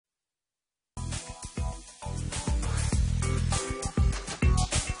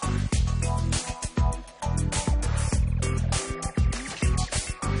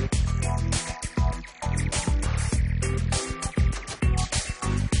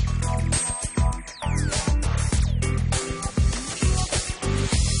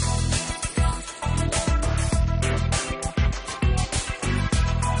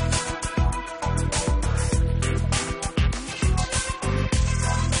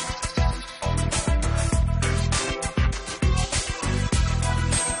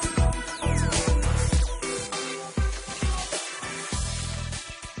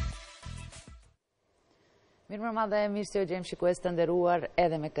madhe, mirë se u gjemë shikues të nderuar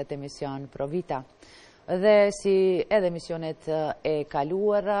edhe me këtë emision Pro Vita. Dhe si edhe emisionet e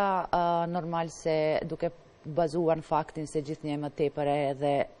kaluara, normal se duke bazuar në faktin se gjithnjë më tepër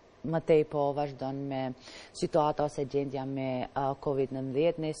edhe më tej po vazhdon me situata ose gjendja me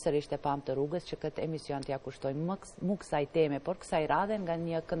COVID-19, ne sërish e pam të rrugës që këtë emision t'ja kushtojmë mu kësaj teme, por kësaj radhe nga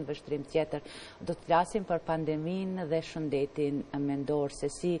një këndvështrim tjetër. Do të flasim për pandemin dhe shëndetin mendor, se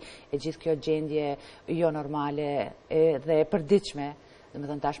si e gjithë kjo gjendje jo normale dhe e përditshme, dhe me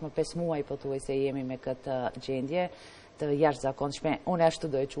thënë tashmë 5 muaj po thuaj se jemi me këtë gjendje, të jashtëzakonshme. Unë ashtu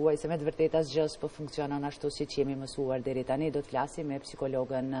do e quaj se me të vërtetë asgjë s'po funksionon ashtu siç jemi mësuar deri tani. Do të flasim me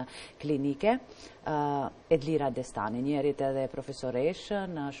psikologën klinike Edlira Destani, njerit edhe profesoresh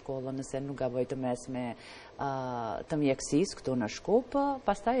në shkollën, nëse nuk gaboj, të mesme të mjekësisë këtu në Shkup,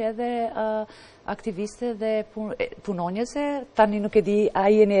 pastaj edhe aktiviste dhe punonjëse. Tani nuk e di, a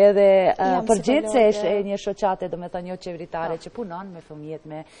jeni edhe përgjithëse e një shoqate, do me thënë jo qeveritare, që punon me fëmijët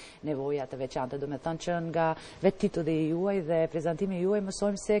me nevoja të veçanta. Do me thënë që nga vetë titulli juaj dhe prezantimi juaj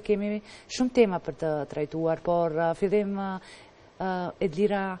mësojmë se kemi shumë tema për të trajtuar, por fillim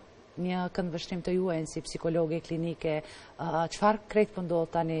Edlira, një këndvështrim të juaj si psikologe klinike, çfarë krejt po ndodh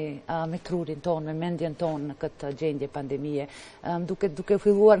tani me trurin ton, me mendjen ton në këtë gjendje pandemie? Duke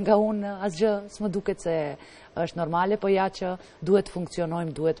filluar nga unë, asgjë s'më duket se është normale, po ja që duhet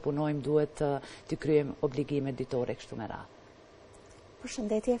funksionojmë, duhet punojmë, duhet të kryejmë obligimet ditore kështu me radhë.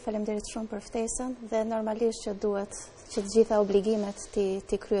 Përshëndetje, faleminderit shumë për ftesën, dhe normalisht që duhet që të gjitha obligimet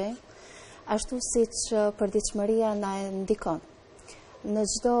t'i kryejmë, ashtu siç përditshmëria na e ndikon. Në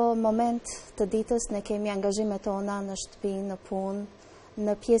çdo moment të ditës ne kemi angazhimet tona në shtëpi, në punë,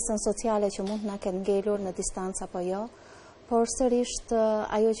 në pjesën sociale që mund na ketë ngelur në distancë apo jo, por sërish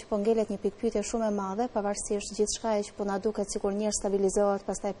ajo që po ngelet një pikpyetje shumë e madhe, pavarësisht gjithçka që po na duket sikur njerëz stabilizohet,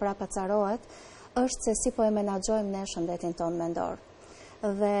 pastaj prapa carohet, është se si po e menaxhojmë ne shëndetin tonë mendor.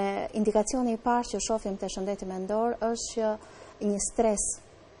 Dhe indikacioni i parë që shohim te shëndeti mendor është që një stres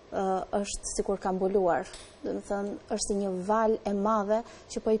është sikur ka mbuluar. Do të thënë, është një val e madhe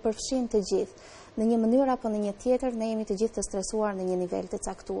që po i përfshin të gjithë. Në një mënyrë apo në një tjetër, ne jemi të gjithë të stresuar në një nivel të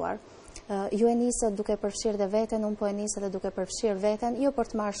caktuar. Ju e nisët duke përfshirë dhe veten, unë po e nisë dhe duke përfshirë veten, jo për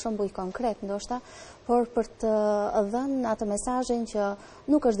të marrë shembull konkret ndoshta, por për të dhënë atë mesazhin që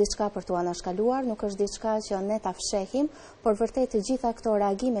nuk është diçka për t'u anashkaluar, nuk është diçka që ne ta fshehim, por vërtet të gjitha këto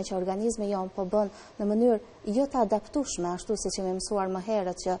reagime që organizmi jon po bën në mënyrë jo të adaptueshme, ashtu siç jemi mësuar më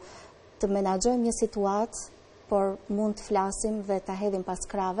herët, që të menaxhojmë një situatë, por mund të flasim dhe ta hedhim pas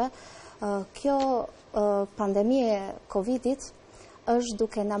krave. Kjo pandemie e Covidit është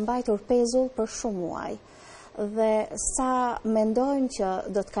duke na mbajtur pezull për shumë muaj. Dhe sa mendojmë që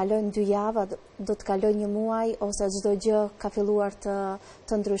do të kalojnë 2 java, do të kalojnë 1 muaj, ose çdo gjë ka filluar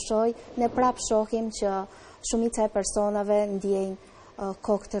të ndryshojë, ne prap shohim që shumica e personave ndjejnë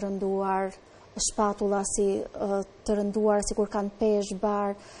kokë të rënduar, shpatulla si të rënduar sikur kanë peshë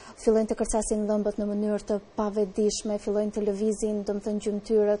bar, fillojnë të kërcasin dhëmbët në mënyrë të pavetdijshme, fillojnë të lëvizin, domethënë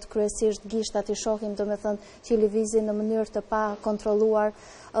gjymtyrët, kryesisht gishtat i shohim, domethënë që lëvizin në mënyrë të pa kontrolluar,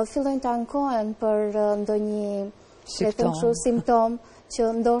 fillojnë të ankohen për ndonjë simptom që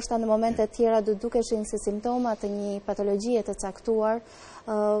ndoshta në momente të tjera do dukeshin si simptoma të një patologjie të caktuar.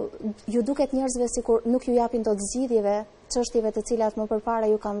 Ju duket njerëzve sikur nuk ju japin dot zgjidhjeve çështjeve të cilat më përpara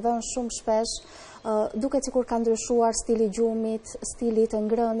ju kanë dhënë shumë shpesh, duket sikur ka ndryshuar stili gjumit, stili të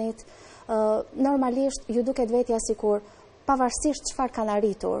ngrënit. Normalisht ju duket vetja sikur pavarësisht çfarë kanë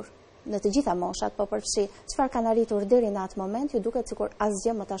arritur, në të gjitha moshat po përfshi, çfarë kanë arritur deri në atë moment, ju duket sikur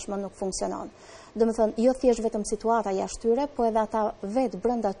asgjë më tashmë nuk funksionon. Domethënë, jo thjesht vetëm situata jashtë tyre, po edhe ata vetë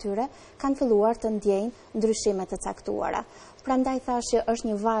brenda tyre kanë filluar të ndjejnë ndryshime të caktuara. Prandaj thashë që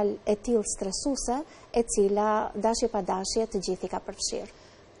është një val e tillë stresuese, e cila dashje pa dashje të gjithë i ka përfshirë.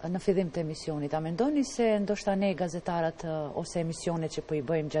 Në fillim të emisionit, a mendoni se ndoshta ne gazetarët ose emisionet që po i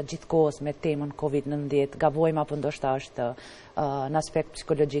bëjmë gjatë gjithë kohës me temën COVID-19 gabojmë, apo ndoshta është në aspekt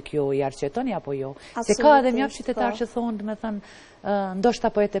psikologjik ju i arsyetoni apo jo? Se ka edhe mjaft qytetarë që thonë, domethënë,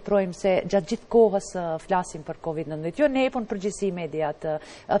 ndoshta po e teprojmë se gjatë gjithë kohës flasim për COVID-19. Jo ne, po në përgjithësi mediat.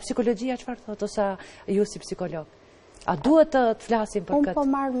 Psikologjia çfarë thotë, ose ju si psikolog? A duhet të flasim për këtë? Unë po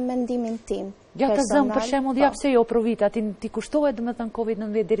marr mendimin tim. Ja të zëmë për shembull, ja pse jo Pro Vita, ti kushtohet domethënë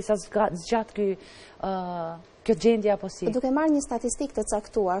COVID-19 derisa zgjat kjo gjendje apo si? Duke marrë një statistikë të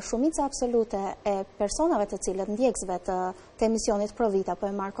caktuar, shumica absolute e personave të cilët ndjekësve të emisionit Pro Vita, po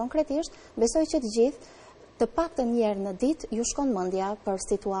e marr konkretisht, besoj që të gjithë të paktën një herë në ditë ju shkon mendja për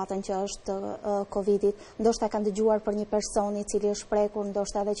situatën që është Covidit, ndoshta kanë dëgjuar për një person i cili është prekur,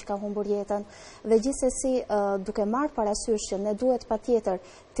 ndoshta edhe që ka humbur jetën, dhe gjithsesi duke marrë parasysh që ne duhet patjetër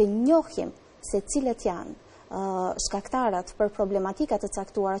të njohim se cilët janë shkaktarët për problematikat të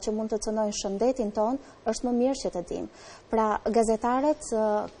caktuara që mund të cënojnë shëndetin ton, është më mirë që të dim. Pra, gazetarët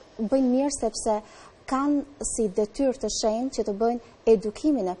bëjnë mirë sepse kanë si detyrë të shenjtë që të bëjnë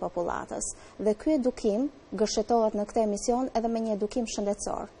edukimin e popullatës. Dhe ky edukim gërshetohet në këtë emision edhe me një edukim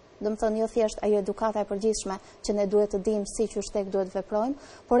shëndetësor. Do të thënë jo thjesht ajo edukata e përgjithshme që ne duhet të dimë si qysh tek duhet veprojmë,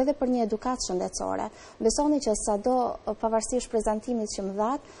 por edhe për një edukatë shëndetësore. Besoni që sado pavarësisht prezantimit që më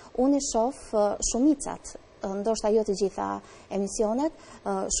dhat, unë i shoh shumicat, ndoshta jo të gjitha emisionet,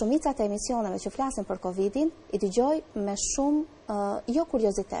 shumicat e emisioneve që flasin për Covidin, i dëgjoj me shumë jo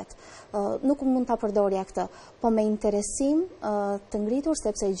kuriozitet. Nuk mund ta përdorja këtë, po me interesim të ngritur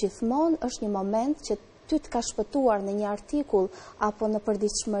sepse gjithmonë është një moment që ty të ka shpëtuar në një artikull apo në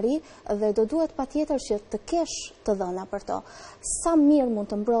përditshmëri dhe do duhet patjetër që të kesh të dhëna për to. Sa mirë mund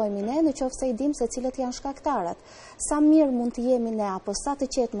të mbrojmë ne në qoftë se i dim se cilët janë shkaktarët. Sa mirë mund të jemi ne apo sa të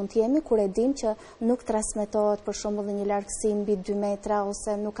qetë mund të jemi kur e dim që nuk transmetohet për shembull në një largësi mbi 2 metra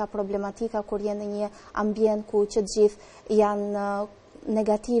ose nuk ka problematika kur je në një ambient ku që të gjithë janë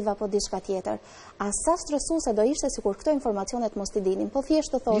negativ apo diçka tjetër. A sa stresuese do ishte sikur këto informacionet mos t'i dinin, po thjesht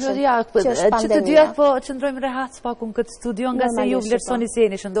të thoshin që është pandemia. Që të dyat po qëndrojmë rehat pak këtë studio nga se ju vlerësoni si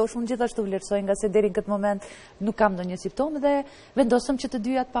jeni, shëndosh unë gjithashtu vlerësoj nga se deri në këtë moment nuk kam ndonjë simptom dhe vendosëm që të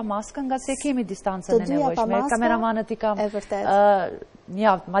dyat pa maska nga se kemi distancën e nevojshme. Kameramanët i kam një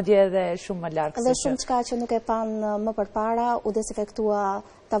javë, madje edhe shumë më larg. Dhe shumë çka që nuk e panë më përpara, u desinfektua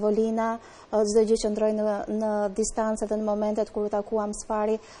tavolina, çdo gjë që ndroi në distancë dhe në momentet kur u takuam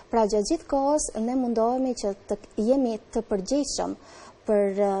sfari. Pra gjatë gjithë kohës ne mundohemi që të jemi të përgjegjshëm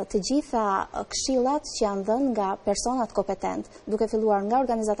për të gjitha këshillat që janë dhënë nga personat kompetent, duke filluar nga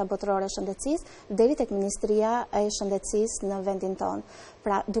Organizata Botërore e Shëndetësisë deri tek Ministria e Shëndetësisë në vendin tonë.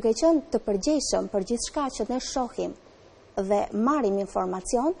 Pra, duke qenë të përgjegjshëm për gjithçka që ne shohim dhe marrim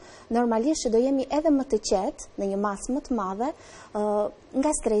informacion, normalisht që do jemi edhe më të qetë në një masë më të madhe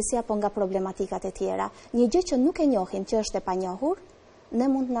nga stresi apo nga problematikat e tjera. Një gjë që nuk e njohim, që është e panjohur, ne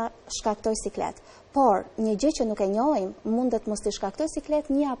mund na shkaktoj siklet. Por, një gjë që nuk e njohim, mundet mos t'i shkaktoj siklet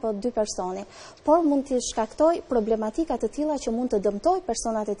 1 apo 2 personi, por mund t'i shkaktoj problematikat të tilla që mund të dëmtoj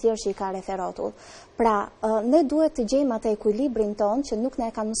personat e tjerë që i ka rreth rrotull. Pra, ne duhet të gjejmë atë ekuilibrin ton që nuk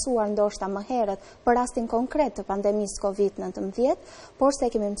ne e kanë mësuar ndoshta më herët për rastin konkret të pandemisë Covid-19, por se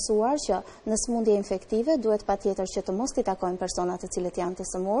kemi mësuar që në smundje infektive duhet patjetër që të mos t'i takojmë personat të cilët janë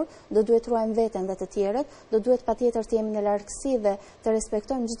të sëmurë, do duhet ruajmë veten dhe të tjerët, do duhet patjetër të jemi në largësi dhe të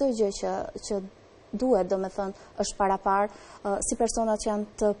respektojmë çdo gjë që duhet, do me thënë, është parapar, si personat që janë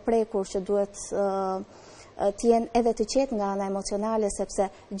të prekur që duhet të jenë edhe të qetë nga ana emocionale, sepse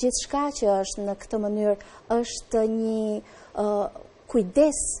gjithë shka që është në këtë mënyrë është një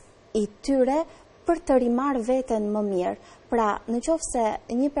kujdes i tyre për të rimar veten më mirë. Pra, në qoftë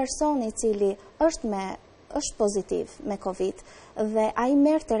se një person i cili është pozitiv me Covid dhe ai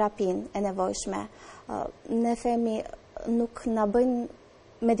merr terapinë e nevojshme, ne themi nuk na bëjnë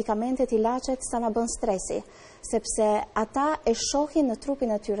medikamentet, ilaçet sa na bën stresi, sepse ata e shohin në trupin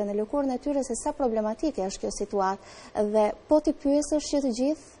e tyre, në lëkurën e tyre se sa problematike është kjo situatë dhe po t'i pyesësh që të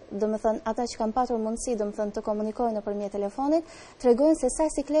gjithë, do me thënë ata që kanë patur mundësi, do me thënë të komunikojnë nëpërmjet telefonit, tregojnë se sa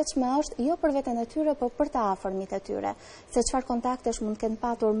sikletshme është jo për veten e tyre, por për të afërmit e tyre, se çfarë kontaktesh mund të kenë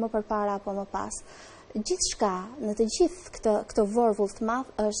patur më përpara apo më pas. Gjithçka në të gjithë këtë vorvull të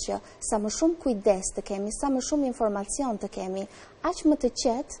madh është që sa më shumë kujdes të kemi, sa më shumë informacion të kemi, aq më të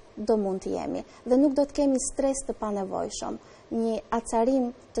qetë do mund të jemi dhe nuk do të kemi stres të panevojshëm, një acarim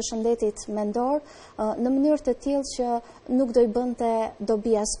të shëndetit mendor në mënyrë të tillë që nuk do i bënte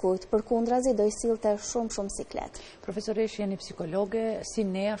dobi askujt, përkundrazi do i sillte shumë siklet. Profesoresh, jeni psikologe, si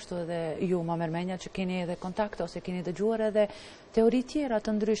ne, ashtu edhe ju ma mërmenja që keni edhe kontakte ose keni dëgjuar edhe teori tjera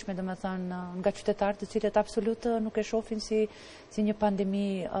të ndryshme, dhe me thënë, nga qytetarë të cilët absolut nuk e shohin si një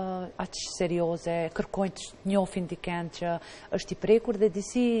pandemi aq serioze, kërkojnë të njohin dikend që është i prekur dhe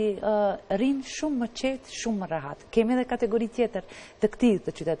disi rinë shumë më qetë, shumë më rahat. Kemi edhe kategori tjetër të këtij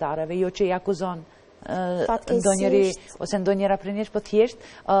të qytetarëve, jo që i akuzon ndonjëri ose ndonjëra prinjesh, po thjesht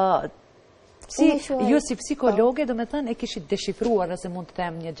ju si psikologe, do me thënë, e kishit deshifruar, nëse mund të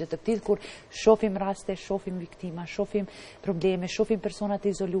them një gjë të tillë, kur shohim raste, shohim viktima, shohim probleme, shohim personat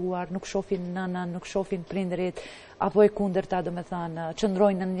e izoluar, nuk shohim nënën, nuk shohim prindërit, apo e kundërta, do me thënë,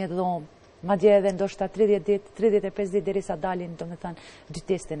 qëndrojnë në një dhomë, madje edhe ndoshta 30 ditë, 35 ditë derisa dalin, do me thënë, dy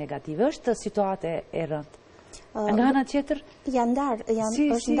teste negative. Është situatë e rëndë. Nga ana tjetër?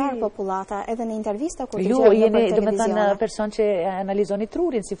 Është ndarë populata, edhe në intervista kur të Ju gjërë jeni, nëpër do me thënë, televizione. person që analizoni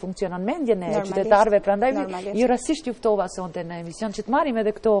trurin, si funksionon mendjen e qytetarëve, prandaj ju rastisht juftova sonte në emision që të marrim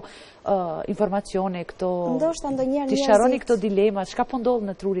edhe këto informacione, këto të sharoni këto dilema, çka po ndodh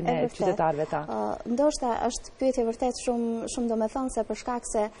në trurin e qytetarëve ta. Ndoshta është pyetje vërtet shumë domethënëse për shkak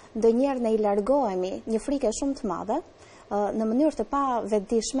se ndonjëherë ne i largohemi një frikë shumë të madhe, në mënyrë të pa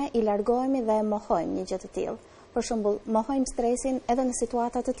vetëdijshme i largohemi dhe e mohojmë një gjë të tillë. Për shembull, mohojmë stresin edhe në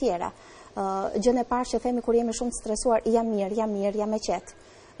situata të tjera. Gjën e parë që themi kur jemi shumë të stresuar, jam mirë, jam e qetë.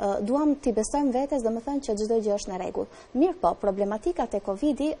 Duam t'i besojmë vetes, domethënë që çdo gjë është në rregull. Mirë po, problematika te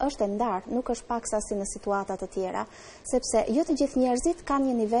Covidi është e ndarë, nuk është paksa si në situata të tjera, sepse jo të gjithë njerëzit kanë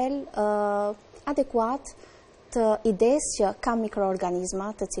një nivel adekuat të idesë që ka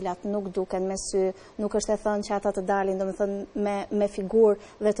mikroorganizma, të cilat nuk duken me sy, nuk është e thënë që ata të dalin, domethënë me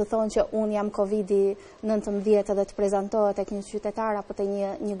figurë dhe të thonë që un jam Covid-19 dhe të prezantohet tek një qytetar apo te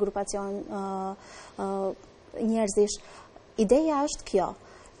një grupacion njerëzish. Ideja është kjo,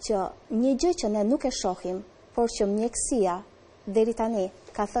 që një gjë që ne nuk e shohim, por që mjekësia deri tani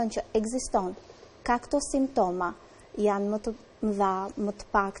ka thënë që ekziston, ka këto simptoma, janë më të mëdha, më të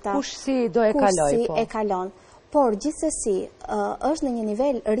pakta. Kush si do e kaloj, po? E kalon. Por gjithsesi është në një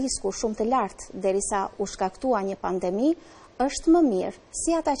nivel risku shumë të lartë derisa u shkaktua një pandemi, është më mirë,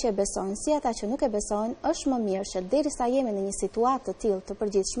 si ata që e besojnë, si ata që nuk e besojnë, është më mirë që derisa jemi në një situatë të tillë të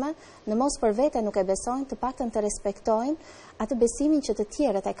përgjithshme, në mos për vete nuk e besojnë, të paktën të respektojnë atë besimin që të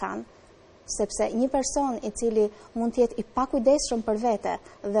tjerët e kanë. Sepse një person i cili mund të jetë i pakujdesshëm për vete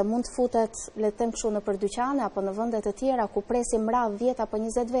dhe mund të futet, le të them kështu, në dyqane apo në vende të tjera ku presin mradh 10 apo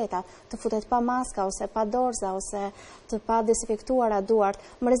 20 veta, të futet pa maska ose pa dorza ose të pa desinfektuara duart,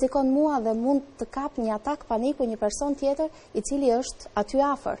 më rrezikon mua dhe mund të kap një atak paniku një person tjetër i cili është aty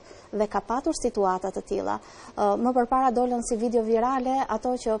afër dhe ka patur situata të tilla. Më përpara dolën si video virale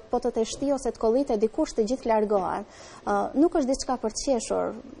ato që po të shti ose të kollite dikush të gjithë largohen. Nuk është diçka për të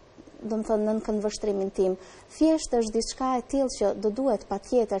qeshur, do të thënë në këndvështrimin tim. Thjesht është diçka e tillë që do duhet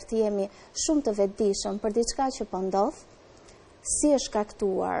patjetër të jemi shumë të vetëdijshëm për diçka që po ndodh, si është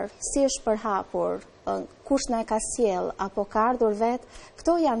shkaktuar, si është përhapur, kush na e ka sjell apo ka ardhur vet.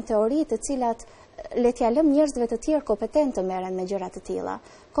 Këto janë teori të cilat le t'ja lëm njerëzve të tjerë kompetent të merren me gjëra të tilla.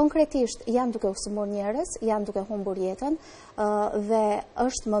 Konkretisht janë duke u sëmur njerëz, janë duke humbur jetën dhe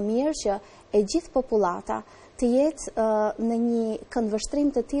është më mirë që e gjithë populata të jetë në një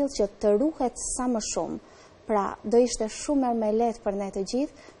këndvështrim të tillë që të ruhet sa më shumë. Pra, do ishte shumë më lehtë për ne të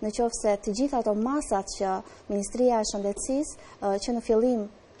gjithë, në qoftë se të gjitha ato masat që Ministria e Shëndetësisë që në fillim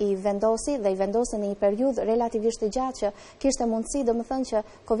i vendosi dhe i vendosi në një periudhë relativisht të gjatë që kishte mundësi, domethënë që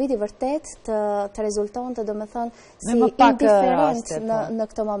Covidi vërtet të rezultonte, domethënë si indiferent në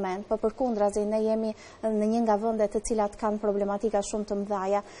këtë moment. Po përkundrazi ne jemi në një nga vendet të cilat kanë problematika shumë të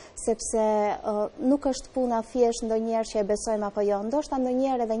mëdha, sepse nuk është puna thjesht ndonjëherë që e besojmë apo jo. Ndoshta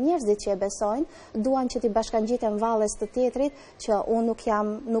ndonjëherë edhe njerëzit që e besojnë duan që t'i bashkangjiten valles të tjetrit që unë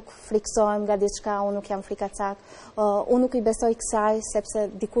nuk friksohem nga diçka, unë nuk jam frikacak, unë nuk i besoj kësaj sepse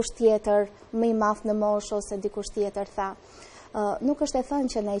dikush tjetër më i madh në moshë ose dikush tjetër tha. Nuk është e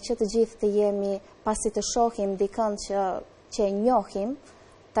thënë që ne që të gjithë të jemi pasi të shohim dikën që e njohim,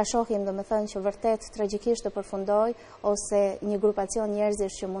 ta shohim domethënë që vërtet tragjikisht të përfundoj ose një grupacion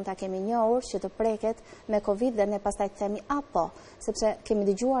njerëzish që mund ta kemi njohur që të preket me Covid dhe ne pastaj të themi apo, sepse kemi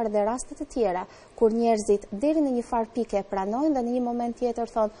dëgjuar edhe raste të tjera kur njerëzit deri në një farë pike pranojnë dhe në një moment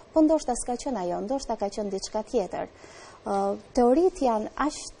tjetër thonë, po ndoshta s'ka qenë ajo, ndoshta ka qenë diçka tjetër. Teoritë janë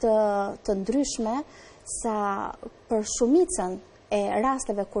aq të ndryshme sa për shumicën e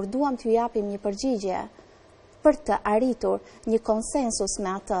rasteve kur duam t'ju japim një përgjigje për të arritur një konsensus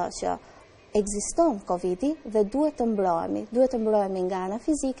me atë që ekziston Covidi dhe duhet të mbrojemi nga ana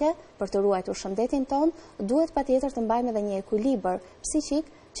fizike për të ruajtur shëndetin ton, duhet patjetër të mbajmë edhe një ekuilibër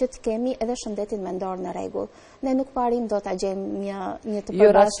psiqik që të kemi edhe shëndetin mendor në rregull. Ne nuk parim do ta gjejmë një të përbashkët.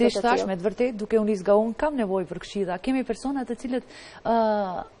 Jo, rastisht thash me të vërtetë, duke u nis nga unë kam nevojë për këshilla. Kemi persona të cilët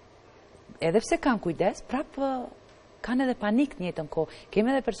edhe pse kanë kujdes, prap kanë edhe panik në njëjtën kohë.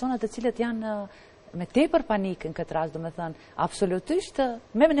 Kemi edhe persona të cilët janë me tepër panikë në këtë rast, domethënë, absolutisht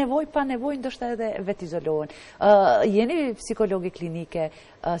me nevojë, pa nevojë, ndoshta edhe vetë izolohen. Jeni psikologi klinike,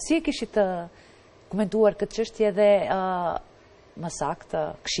 si e kishit komentuar këtë çështje dhe më saktë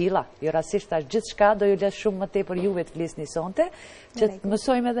këshilla, jo rastisht tash gjithçka do ju lë shumë më tepër juve të flisni sonte, që të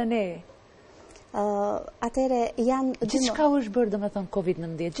mësojmë edhe ne. Atëre janë gjithçka u është bërë, domethënë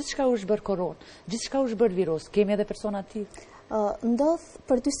Covid-19, gjithçka u është bërë koronë, gjithçka u është bërë virus. Kemi edhe persona të tillë. Ndodh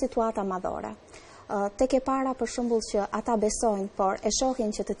për dy situata madhore. Tek e para për shembull që ata besojnë, por e shohin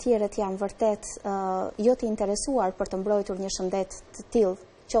që të tjerët janë vërtet jo të interesuar për të mbrojtur një shëndet të tillë,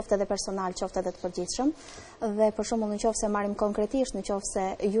 qoftë edhe personal, qoftë edhe të përgjithshëm, dhe për shembull nëse marrim konkretisht, nëse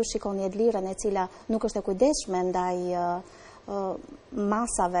ju shikoni edlirën e cila nuk është e kujdesshme ndaj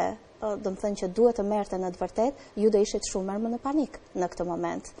masave, do të thënë që duhet të merrte në të vërtet, ju do ishit shumë më në panik në këtë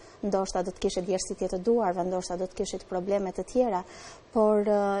moment. Ndoshta do të kishit djersitje të duarve, ndoshta do të kishit probleme të tjera, por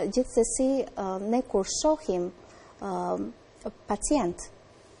gjithsesi ne kur shohim pacient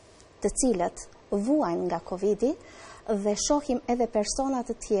të cilët vuajnë nga Covidi dhe shohim edhe persona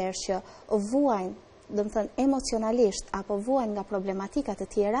të tjerë që vuajnë, do të thënë emocionalisht apo vuajnë nga problematika të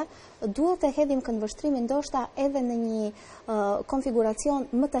tjera, duhet të hedhim këndvështrimin ndoshta edhe në një konfiguracion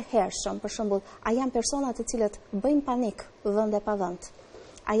më të hershëm. Për shembull, a janë persona të cilët bëjnë panik vend e pa vend?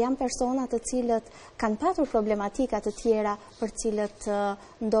 A janë persona të cilët kanë patur problematika të tjera për cilët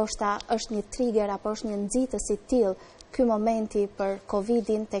ndoshta është një trigger apo është një nxitës i tillë ky momenti për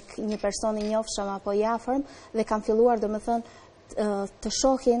Covidin tek një person i njohshëm apo i afërm dhe kanë filluar domethënë të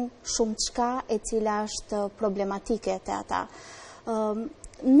shohin shumë çka e cila është problematike te ata.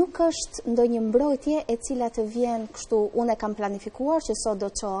 Nuk është ndonjë mbrojtje e cila të vjen kështu, unë e kam planifikuar që sot do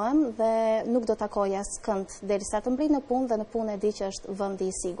të çohem dhe nuk do takoj askënd derisa të mbri në punë dhe në punë e di që është vendi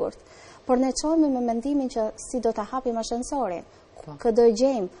i sigurt. Por ne çohemi me mendimin që si do ta hapim ashensorin. Kë do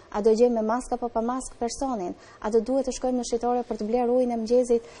gjejmë? A do gjejmë me maskë apo pa maskë personin? A do duhet të shkojmë në shitore për të bler ujin e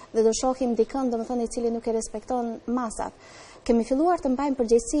mëngjesit dhe do shohim dikën, domethënë i cili nuk e respekton masat? Kemi filluar të mbajmë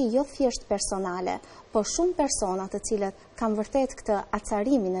përgjegjësi jo thjesht personale, por shumë persona të cilët kanë vërtet këtë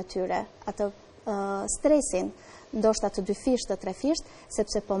acarimin e tyre, atë stresin, ndoshta të dyfisht, të trefisht,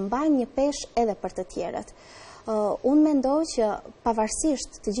 sepse po mbajnë një peshë edhe për të tjerët. Unë mendoj që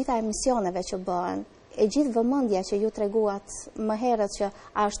pavarësisht të gjitha emisioneve që bëhen, e gjithë vëmendja që ju treguat më herët që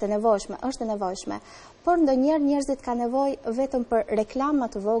është e nevojshme, por ndonjëherë njerëzit kanë nevojë vetëm për reklama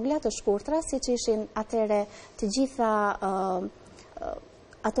të vogla, të shkurtra, siç ishin atëre të gjitha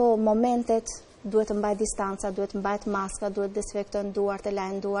ato momentet, duhet të mbaj distanca, duhet të mbajt maska, duhet dezinfektojnë duart, të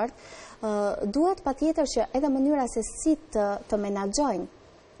lajnë duart. Duhet patjetër që edhe mënyra se si të menaxhojnë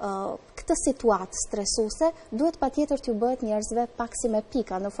këtë situatë stresuese, duhet patjetër t'ju bëhet njerëzve pak si me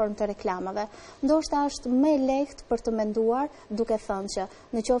pika në formë të reklamave. Ndoshta është më lehtë për të menduar duke thënë që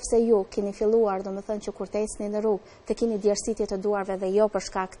nëse ju keni filluar, domethënë që kur të ecni në rrugë, të keni djersitje të duarve dhe jo për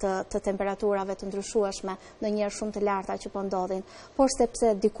shkak të temperaturave të ndryshueshme, ndonjëherë shumë të larta që po ndodhin, por sepse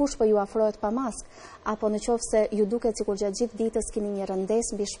dikush po ju afrohet pa maskë, apo nëse ju duket sikur gjatë gjithë ditës keni një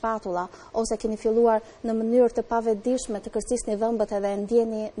rëndes mbi shpatula, ose keni filluar në mënyrë të pavetëdijshme të kërcisni dhëmbët edhe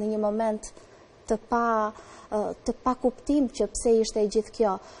ndjeni në një moment të pa kuptim që pse ishte gjithë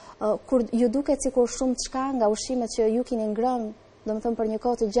kjo. Kur ju duket sikur shumë çka nga ushqimet që ju keni ngrënë, domethënë për një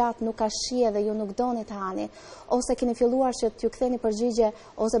kohë të gjatë nuk ka shije dhe ju nuk doni të hani, ose keni filluar që t'ju ktheni përgjigje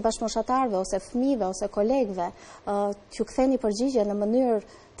ose bashkëmoshatarëve, ose fëmijëve, ose kolegëve, t'ju ktheni përgjigje në mënyrë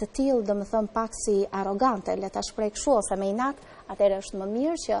të tillë, domethënë pak si arrogante, le ta shpreh kështu, ose me inat, atëherë është më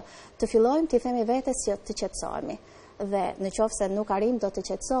mirë që të fillojmë të themi vetes që të qetësohemi. Dhe nëse nuk arrim do të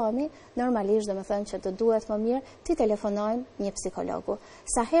qetësohemi, normalisht domethënë që të duhet më mirë ti telefonojmë një psikologu.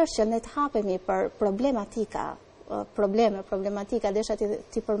 Sa herë që ne të hapemi për problematika, desha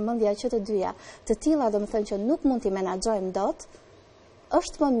ti përmendja që të dyja, të tilla domethënë që nuk mund t'i menaxhojmë dot,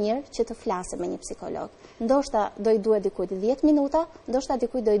 është më mirë që të flasim me një psikolog. Ndoshta do i duhet dikujt 10 minuta, ndoshta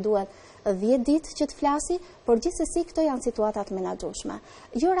dikujt do i duhet 10 ditë që të flasi, por gjithsesi këto janë situata të menaxhueshme.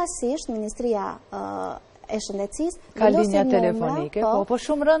 Jo rastësisht Ministria e Shëndetësisë ka linja telefonike, po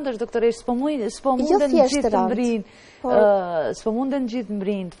shumë rëndësh doktoresh, s'po munden gjithë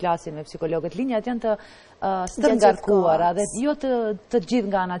mbrin të flasin me psikologët. Linjat janë të stërngarkuara dhe jo të gjithë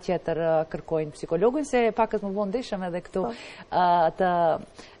nga ana tjetër kërkojnë psikologun, se pakës më vonë ndeshëm edhe këtu të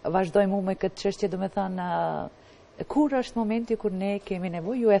vazhdojmë me këtë çështje, domethënë kur është momenti kur ne kemi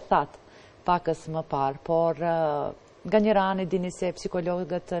nevojë, ju e thatë pakës më parë, por nga njëra anë dini se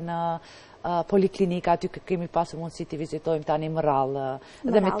psikologët në poliklinika, aty kemi pasur mundësi të vizitojmë tani më rrallë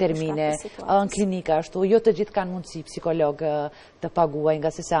dhe me termine, në klinika ashtu, jo të gjithë kanë mundësi psikolog të paguajnë, nga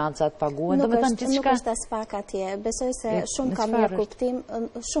se seancat paguajnë. Nuk është as pak atje, besoj se shumë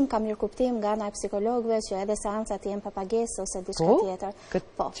ka mirë kuptim nga ana e psikologëve që edhe seancat janë pa pagesë ose diçka tjetër.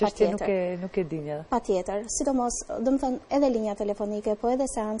 Po, çështje nuk e dinja. Patjetër, sidomos, domethënë edhe linja telefonike, po edhe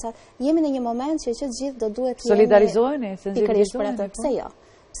seancat, jemi në një moment që të gjithë do duhet jemi solidarizoheni, sensibilizoheni. Pse jo?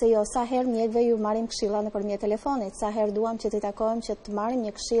 Pse jo, sa herë mjekëve ju marrim këshilla nëpërmjet telefonit, sa herë duam që t'i takojmë që të marrim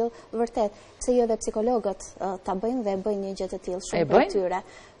një këshill vërtet. Pse jo dhe psikologët ta bëjnë dhe bëjnë një gjë të tillë,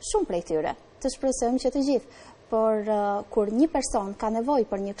 shumë prej tyre. Të shpresojmë që të gjithë, por kur një person ka nevojë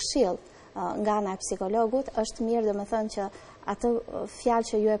për një këshill nga ana e psikologut, është mirë dhe me thënë që atë fjalë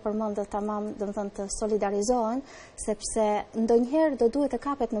që ju e përmendët tamam, do të thënë të solidarizohen, sepse ndonjëherë do duhet të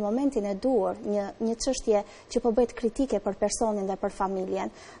kapet në momentin e duhur një çështje që po bëhet kritike për personin dhe për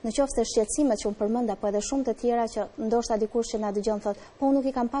familjen. Në qoftë se shqetësimet që unë përmenda, po edhe shumë të tjera që ndoshta dikush që na dëgjon thotë, po unë nuk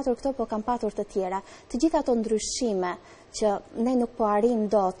i kam patur këto, po kam patur të tjera. Të gjitha ato ndryshime që ne nuk po arrim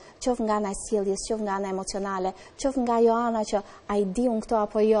dot, qoftë nga ana e sjelljes, qoftë nga ana emocionale, qoftë nga ajo ana që a i di unë këto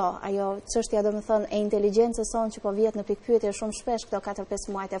apo jo, ajo çështja domethënë e inteligjencës sonë që po vjet në pikpyetje shumë shpesh këto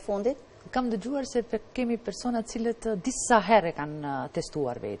 4-5 muajt e fundit. Kam dëgjuar se kemi persona të cilët disa herë kanë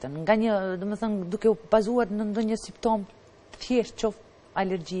testuar veten, nga një, domethënë duke u bazuar në ndonjë simptom thjesht, qoftë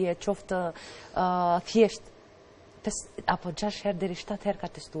alergjie, qoftë thjesht apo 6 herë deri 7 herë ka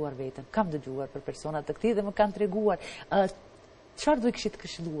testuar veten. Kam dëgjuar për persona të këtij dhe më kanë treguar. Çfarë do i kishit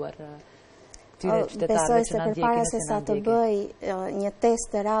këshilluar këtyre qytetarëve që na ndjekin? Besoj se përpara se sa të bëj një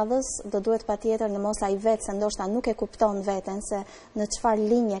test të radhës, do duhet patjetër në mos ai vetë se ndoshta nuk e kupton veten se në çfarë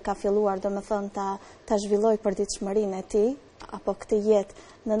linje ka filluar domethënë ta zhvilloj përditshmërinë e tij apo këtë jetë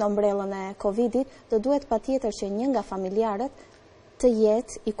në ombrellën e Covidit, do duhet patjetër që një nga familjarët të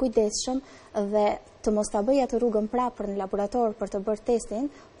jetë i kujdesshëm dhe të mos ta bëj atë rrugën prapër në laborator për të bërë testin,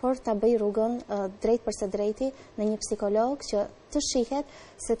 por ta bëj rrugën drejt përse drejti në një psikolog që të shihet,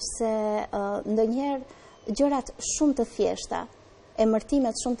 sepse ndonjëherë gjërat shumë të thjeshta,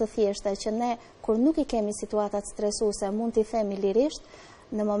 emërtimet shumë të thjeshta që ne kur nuk i kemi situatat stresuese mund t'i themi lirisht,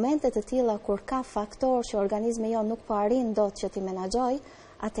 në momente të tilla kur ka faktor që organizmi jon nuk po arrin dot që t'i menaxhoj,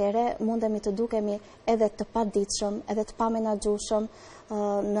 atëre mundemi të dukemi edhe të paditshëm, edhe të pamenaxhueshëm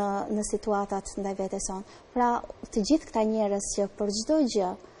në situatat ndaj vetes son. Pra, të gjithë këta njerëz që për çdo gjë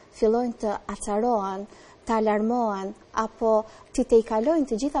fillojnë të acarohen, të alarmohen, apo ti te i kalojnë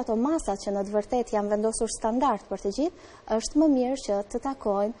të gjitha ato masat që në të vërtet janë vendosur standard për të gjithë, është më mirë që të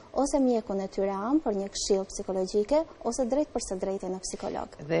takojnë ose mjekun e tyre anë për një këshill psikologjike, ose drejt përse drejti në psikolog.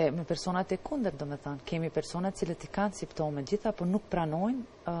 Dhe me personat e kundër, domethënë, kemi personat cilët i kanë simptome gjitha, por nuk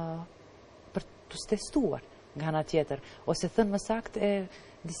pranojnë për të testuar nga ana tjetër, ose thënë më saktë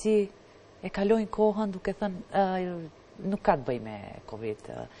disi e kalojnë kohën duke thënë nuk ka të bëj me Covid.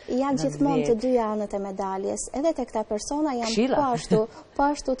 Janë gjithmonë të dy anët e medaljes. Edhe te këta persona janë po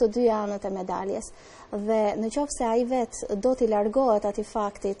ashtu të dy anët e medaljes. Dhe në qoftë se ai vetë do t'i largohet atij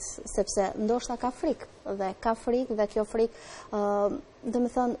faktit, sepse ndoshta ka frikë dhe kjo frikë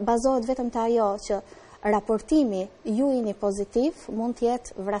domethënë bazohet vetëm te ajo që raportimi ju jeni pozitiv mund të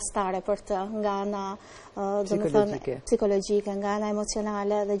jetë vrastare për të nga ana psikologjike, nga ana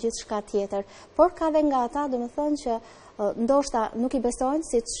emocionale dhe gjithçka tjetër. Por ka dhe nga ata domethënë që ndoshta nuk i besojnë,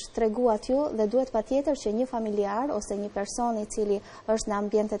 siç treguat ju, dhe duhet patjetër që një familjar ose një person i cili është në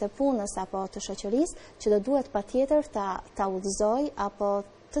ambientet e punës apo të shoqërisë, që do duhet patjetër ta udhëzoj apo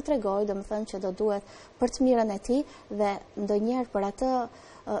të tregoj, domethënë që do duhet për të mirën e tij dhe ndonjëherë për atë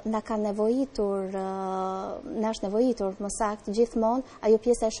na është nevojitur më saktë gjithmonë ajo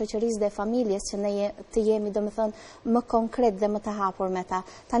pjesa e shoqërisë dhe familjes që ne të jemi domethënë më konkret dhe më të hapur me ta.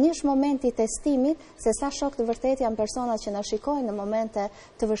 Tani është momenti i testimit se sa shok të vërtet janë personat që na shikojnë në momente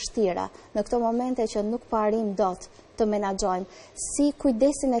të vështira, në këto momente që nuk po arrim dot të menaxhojmë, si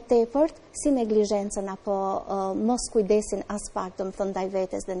kujdesin e tepërt, si neglizhencën apo mos kujdesin as pak, domethënë ndaj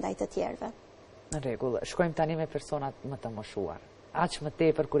vetes dhe ndaj të tjerëve. Në rregull, shkojmë tani me personat më të moshuar. Aq më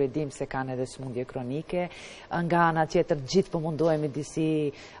tepër kur e dim se kanë edhe smundje kronike, nga ana tjetër gjithë po mundohemi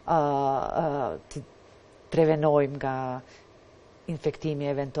disi të prevenojmë nga infektimi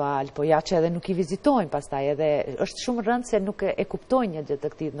eventual, po ja që edhe nuk i vizitojnë pastaj, edhe është shumë rëndë se nuk e kuptojnë një gjë të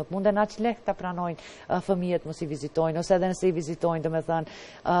këtij, nuk munden aq lehtë ta pranojnë fëmijët mos i vizitojnë, ose edhe nëse i vizitojnë, domethënë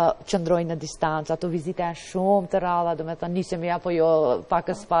qëndrojnë në distancë, ato vizita janë shumë të rralla, domethënë nisemi apo jo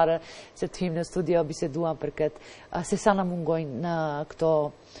pakës parë se të hym në studio biseduam për këtë, se sa na mungojnë në këto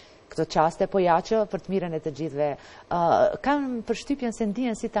qaste, po ja që për të mirën e të gjithëve. Kam përshtypjen se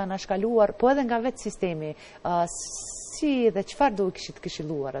ndihen si ta anashkaluar, po edhe nga vetë sistemi, si dhe çfarë do i kishit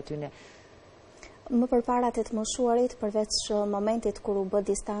këshilluar atyne? Më përpara të moshuarit, përveç momentit kur u bë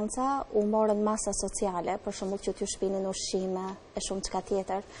distanca, u morën masa sociale, për shembull që t'ju shpinin ushqime e shumë çka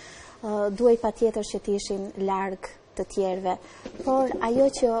tjetër. Duhej patjetër që të ishin larg të tjerëve, por ajo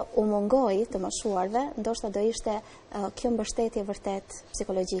që u mungoi të moshuarve, ndoshta do ishte kjo mbështetje vërtet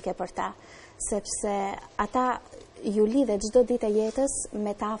psikologjike për ta, sepse ata ju lidhe çdo ditë e jetës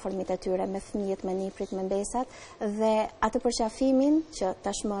me të afërmit e tyre, me fëmijët, me niprit, me mbesat, dhe atë përqafimin që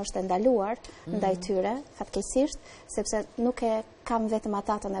tashmë është ndaluar ndaj tyre, fatkeqësisht, sepse nuk e kam vetëm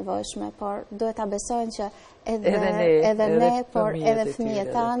ata të nevojshme, por duhet ta besojnë që edhe ne, por edhe fëmijët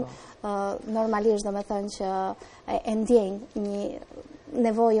tanë, normalisht domethënë që e ndjejnë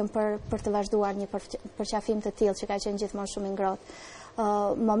nevojën për të vazhduar një përqafim të tillë që ka qenë gjithmonë shumë i ngrohtë.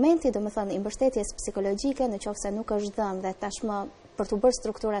 Momenti, domethënë, i mbështetjes psikologjike, në qoftë se nuk është dhënë dhe tashmë për të bërë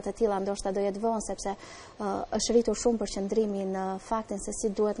strukturat të tilla ndoshta do jetë vonë, sepse është rritur shumë përqendrimi në faktin se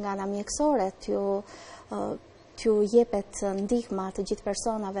si duhet nga ana mjekësore t'ju jepet ndihma të gjithë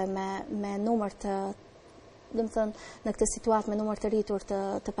personave me numër të, domethënë, në këtë situatë me numër të rritur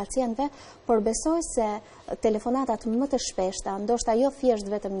të pacientëve, por besoj se telefonatat më të shpeshta, ndoshta jo thjesht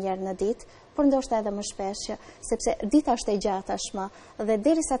vetëm një herë në ditë, por ndoshta edhe më shpesh, sepse dita është e gjatë tashmë dhe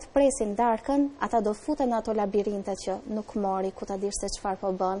derisa të presin darkën, ata do futen në ato labirinte që nuk mori ku ta dish se çfarë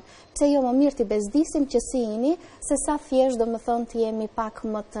po bën. Pse jo më mirë ti bezdisim që si jeni, se sa thjesht domethënë të jemi pak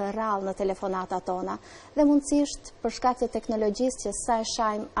më të rrallë në telefonatat tona. Dhe mundësisht për shkak të teknologjisë që sa e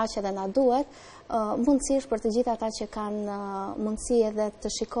shajm aq edhe na duhet, mundësisht për të gjithë ata që kanë mundësi edhe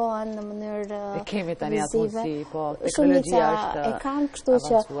të shikohen në mënyrë e kemi tani atë mundësi, po teknologjia është e kanë, kështu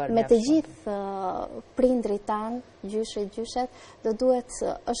që me të gjithë prindrit tanë, gjyshet, do duhet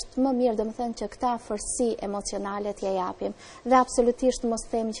është më mirë domethënë që këta afërsi emocionale t'ja japim. Dhe absolutisht mos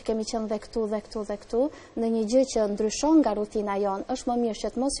themi që kemi qenë dhe këtu, në një gjë që ndryshon nga rutina jonë, është më mirë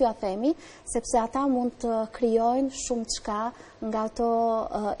që të mos ju a themi, sepse ata mund të krijojnë shumë çka nga ato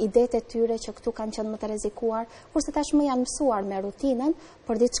idetë e tyre që këtu kanë qenë më të rrezikuar, kurse tashmë janë mësuar me rutinën,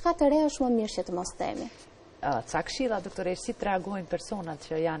 por diçka të re është më mirë që të mos themi. Ca këshilla, doktoresh, si të reagojnë personat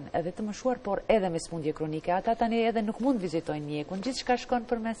që janë edhe të moshuar, por edhe me smundje kronike. Ata tani edhe nuk mund vizitojnë mjekun. Gjithçka shkon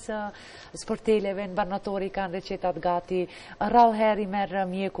përmes sporteleve, në barnatori kanë recetat gati, rrallë herë i merr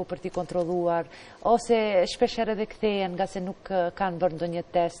mjeku për t'i kontrolluar, ose shpeshherë edhe kthehen nga se nuk kanë bërë ndonjë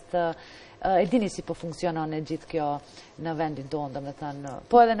test. E dini si po funksionon e gjithë kjo në vendin tonë, domethënë,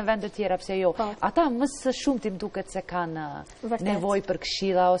 po edhe në vende tjera, pse jo. Ata më së shumti më duket se kanë nevojë për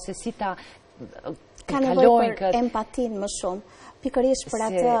këshilla ose si ta kanë nevojë për empatin më shumë, pikërisht për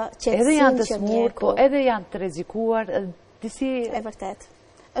atë qetësinë që mjeku. Po edhe janë të rrezikuar, disi e vërtet.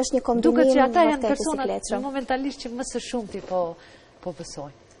 Është një kombinim që ata janë vërtet i personat sikletshëm. momentalisht që më së shumti po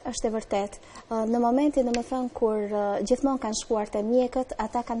besojnë. Është e vërtet. Në momentin, domethënë, kur gjithmonë kanë shkuar te mjekët,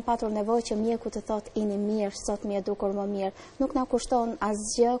 ata kanë patur nevojë që mjeku të thotë ini mirë, sot më e dukur më mirë. Nuk na kushton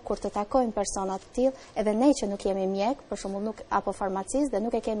asgjë kur të takojmë persona të tillë, edhe ne që nuk jemi mjek, për shembull nuk apo farmacist dhe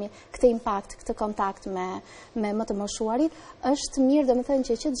nuk e kemi këtë impakt, këtë kontakt me më të moshuarit, është mirë domethënë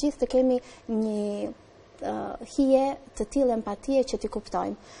që të gjithë të kemi një hije të tillë empatie që t'i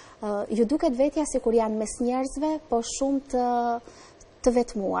kuptojmë. Ju duket vetja sikur janë mes njerëzve, po shumë të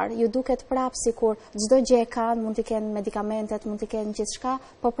vetmuar. Ju duket prapë sikur çdo gjë e kanë, mund t'i kenë medikamentet, mund t'i kenë gjithçka,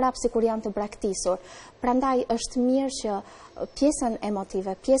 po prapë sikur janë të braktisur. Prandaj është mirë që pjesën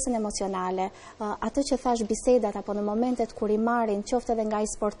emotive, pjesën emocionale, atë që thash bisedat apo në momentet kur i marrin qoftë edhe nga i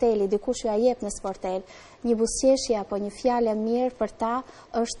sporteli, dikush ja jep në sportel, një buzëqeshje apo një fjalë mirë për ta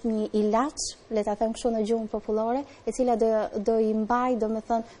është një ilaç, le ta them kështu në gjuhën popullore, e cila do i mbaj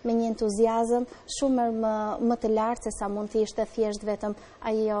domethënë me një entuziazëm shumë më të lartë se sa mund të ishte thjesht vetëm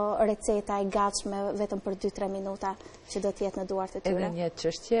ajo receta e gatshme vetëm për 2-3 minuta që do të jetë në duart e tyre. Edhe një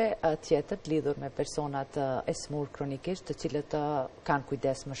çështje tjetër lidhur me personat e smur kronikisht, të cilët kanë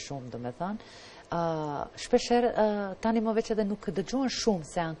kujdes më shumë, domethënë, shpeshherë tani më veç edhe nuk dëgjohen shumë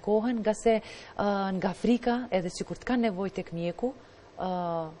se ankohen, nga se nga frika edhe sikur të kanë nevojë tek mjeku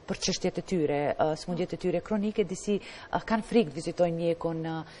për çështjet e tyre, smundjet e tyre kronike, disi kanë frikë të vizitojnë mjekun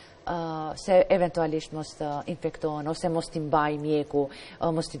se eventualisht mos të infektohen ose mos t'i mbaj mjeku,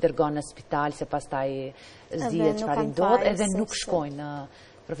 mos t'i dërgon në spital se pastaj zihet çfarë ndodh, edhe nuk shkojnë.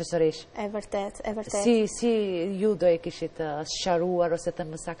 Profesoresh, e vërtet. Si ju do e kishit sqaruar ose të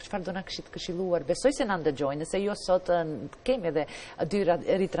mësak, çfarë do na kishit këshilluar? Besoj se na ndëgjojnë, nëse jo sot kemi edhe 2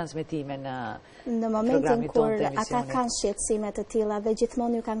 ritransmetime në momentin kur ata kanë shqetësime të tilla dhe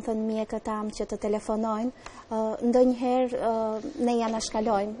gjithmonë ju kanë thënë mjekët tam që të telefonojnë, ndonjëherë ne ja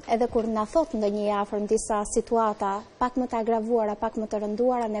anashkalojmë, edhe kur na thot ndonjë i afërm disa situata pak më të agravuara, pak më të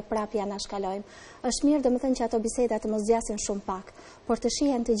rënduara, ne prapë ja anashkalojmë. Është mirë domethënë që ato biseda të mos zgjasin shumë pak, por të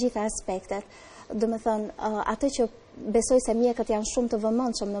shihen të gjitha aspektet. Domethënë, atë që besoj se mjekët janë shumë të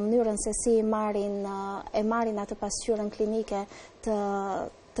vëmendshëm në mënyrën se si e marrin atë pasqyrën klinike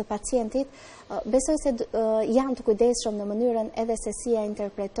të pacientit, besoj se janë të kujdesshëm në mënyrën edhe se si ja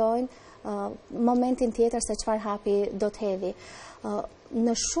interpretojnë momentin tjetër se çfarë hapi do të hedhi.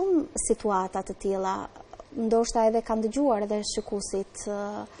 Në shumë situata të tilla, ndoshta edhe kanë dëgjuar edhe shikuesit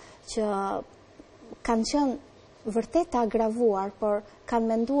që kanë qenë vërtet të agravuar, por kanë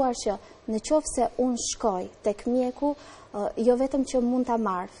menduar që në qoftë se unë shkoj tek mjeku, jo vetëm që mund ta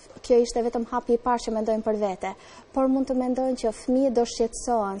marr, kjo ishte vetëm hapi i parë që mendojnë për vete, por mund të mendojnë që fëmijët do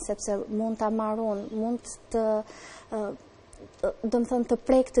shqetësohen sepse mund ta marr unë, mund të do më thënë të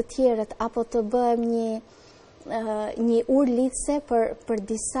prek të tjerët, apo të bëhem një urlitse për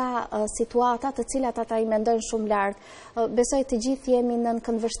disa situata të cilat ata i mendojnë shumë larg. Besoj të gjithë jemi në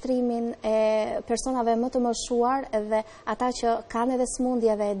këndvështrimin e personave më të moshuar, edhe ata që kanë edhe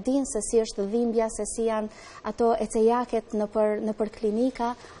smundje dhe dinë se si është dhimbja, se si janë ato ecejaket nëpër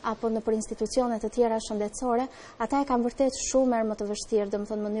klinika apo nëpër institucione të tjera shëndetësore, ata e kanë vërtet shumë më të vështirë,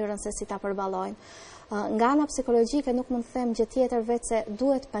 domethënë mënyrën se si ta përballojnë. Nga ana psikologjike nuk mund të them gjë tjetër veç se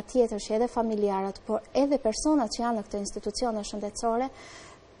duhet patjetër që edhe familjarët, por edhe personat që janë në këto institucione shëndetësore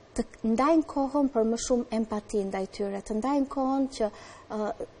të ndajnë kohën për më shumë empati ndaj tyre, të ndajnë kohën që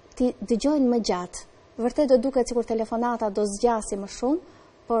ti dëgjojnë më gjatë. Vërtet do duket sikur telefonata do zgjasi më shumë,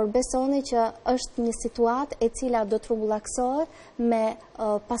 por besoni që është një situatë e cila do të rrumbullaksohet me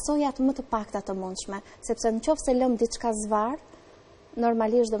pasojat më të pakta të mundshme, sepse nëse lëm diçka zvar,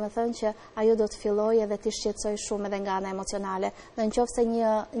 normalisht do me thënë që ajo do të filloj edhe të shqetësoj shumë edhe nga ana emocionale. Dhe në qoftë se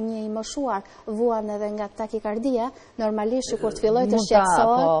një i moshuar vuan edhe nga takikardia, normalisht që kur të filloj të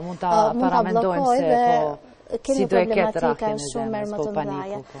shqetësoj, mund ta bllokoj dhe kemi problematika shumë më të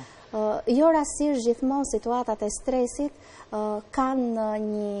mëdha. Jo rastësisht gjithmonë situatat e stresit kanë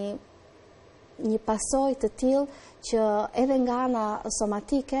një pasojë të tillë që edhe nga ana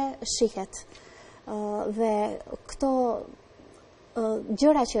somatike shihet. Dhe këto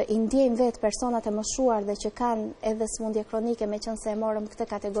gjëra që i ndjejnë vetë personat e moshuar dhe që kanë edhe smundje kronike, meqense e morëm këtë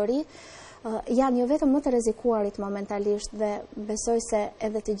kategori, janë jo vetëm më të rrezikuarit momentalisht, dhe besoj se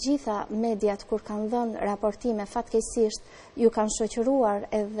edhe të gjitha mediat kur kanë dhënë raportime fatkeqësisht ju kanë shoqëruar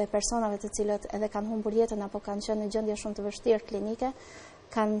edhe personave të cilët edhe kanë humbur jetën apo kanë qenë në gjendje shumë të vështirë klinike,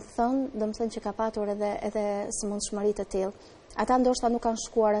 kanë thënë, domethënë që ka patur edhe smundshmëri të tillë. Ata ndoshta nuk kanë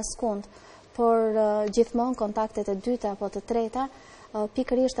shkuar askund, por gjithmonë kontaktet e dyta apo të treta,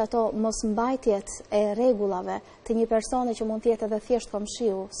 pikërisht ato mosmbajtjet e rregullave të një personi që mund të jetë edhe thjesht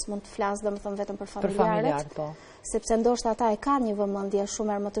komshiu, s'mund të flas domethënë vetëm për familjarët, sepse ndoshta ata e kanë një vëmendje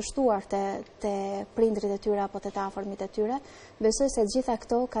shumë më të shtuar te prindrit e tyre apo te të afërmit e tyre. Besoj se gjitha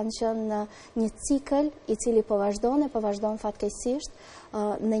këto kanë qenë një cikël i cili po vazhdon fatkeqësisht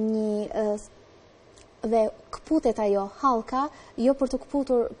në një dhe këputet ajo hallka, jo për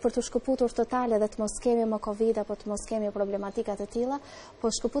të shkëputur totale dhe të mos kemi më Covid apo të mos kemi problematika të tilla,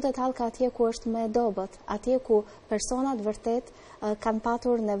 po shkëputet hallka atje ku është më e dobët, atje ku personat vërtet kanë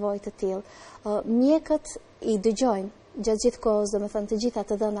patur nevojë të tillë. Mjekët i dëgjojnë gjatë gjithë kohës, domethënë të gjitha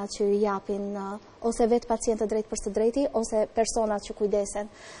të dhënat që i japin ose vetë pacientët drejt për së drejti ose personat që kujdesen,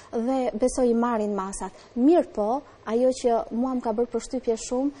 dhe besoj i marrin masat. Mirë po, ajo që mua më ka bërë përshtypje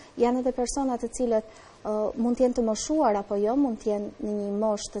shumë janë edhe personat të cilët mund të jenë të moshuar apo jo, mund të jenë në një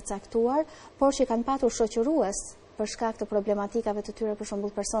moshë të caktuar, por që kanë patur shoqërues për shkak të problematikave të tyre, për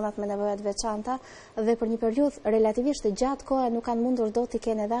shembull personat me nevoja të veçanta, dhe për një periudhë relativisht të gjatë kohë nuk kanë mundur dot të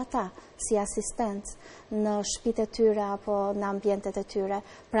kenë edhe ata si asistent në shtëpitë e tyre apo në ambientet e tyre.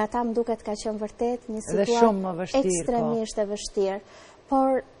 Për ata më duket ka qenë vërtet një situatë ekstremisht e vështirë.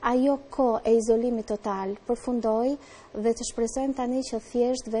 Por ajo kohë e izolimit total përfundoi dhe të shpresojmë tani që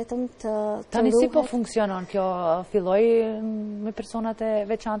thjesht vetëm të Tani si po funksionon kjo? Filloi me personat e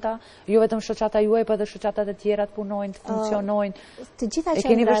veçanta, jo vetëm shoqata juaj, por edhe shoqatat e tjera të punojnë, të funksionojnë. E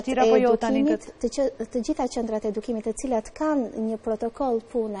keni vështirë apo jo tani këtë? Të gjitha qendrat e edukimit të cilat kanë një protokoll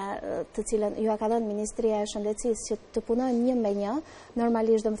pune të cilën ju ka dhënë Ministria e Shëndetësisë që të punojnë 1 me 1,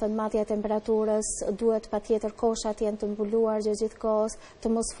 normalisht domethënë matja e temperaturës, duhet patjetër koshat jenë të mbuluar gjithë kohës,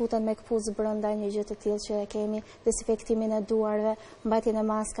 të mos futen me këpucë brenda, një gjë të tillë që e kemi, desinfektimin e duarve, mbajtjen e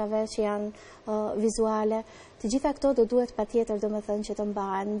maskave që janë vizuale. Të gjitha këto do duhet patjetër domethënë që të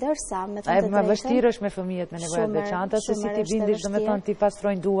mbahen, ndërsa me të drejtën më vështirë është me fëmijët me nevoja të veçanta, se si ti bindesh domethënë ti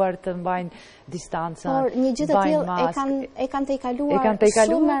pastrojnë duart, të mbajnë distancën. Por një gjë të tillë e kanë të kaluar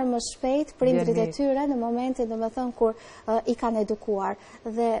shumë më shpejt prindrit e tyre në momentin domethënë kur i kanë edukuar.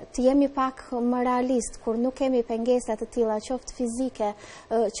 Dhe të jemi pak më realist, kur nuk kemi pengesa të tilla, qoftë fizike,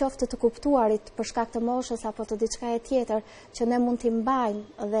 qoftë të kuptuarit për shkak të moshës apo të diçka tjetër, që ne mund t'i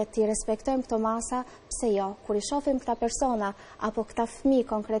mbajmë dhe t'i respektojmë këto masa, pse jo? Kur i shohim këta persona apo këta fëmijë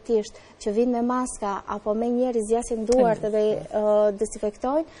konkretisht që vinë me maska apo me njerëz zgjasin duart dhe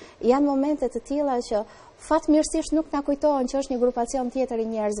desinfektojnë, janë momente të tilla që fatmirësisht nuk na kujtohen që është një grupacion tjetër i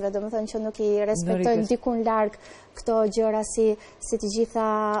njerëzve, domethënë që nuk i respektojnë dikun larg këto gjëra si të gjitha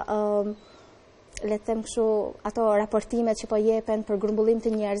le të them kështu ato raportimet që po jepen për grumbullim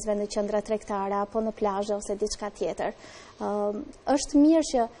të njerëzve në qendra tregtare apo në plazhe ose diçka tjetër. Është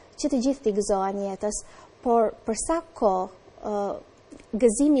mirë që të gjithë t'i gëzohen jetës, por për sa kohë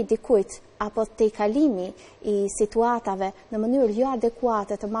gëzimi dikujt apo tejkalimi i situatave në mënyrë jo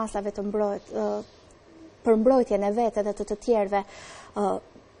adekuate të masave të për mbrojtjen e vetë edhe të tjerëve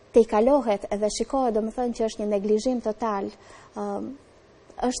të i kalohet edhe shikohet, do më thënë që është një neglizhim total,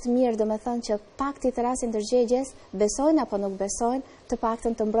 është mirë, do më thënë që pak të rasin ndërgjegjes, besojnë apo nuk besojnë, të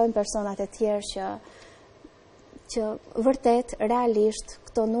paktën të mbrojnë personat e tjerë që vërtet, realisht,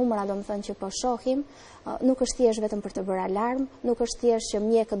 këto numra, do më thënë që po shohim, nuk është thjesht vetëm për të bërë alarm, nuk është thjesht që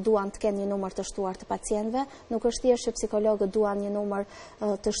mjekët duan të kenë një numër të shtuar të pacientëve, nuk është thjesht që psikologët duan një numër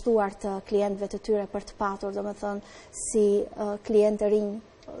të shtuar të klientëve të tyre për të patur, do më thënë, si klientë rinj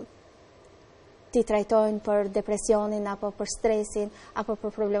ti trajtojnë për depresionin, apo për stresin, apo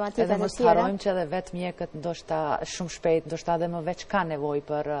për problematikën e tjera. Edhe mos harrojmë që edhe vetë mjekët ndoshta shumë shpejt, ndoshta edhe më veç ka nevojë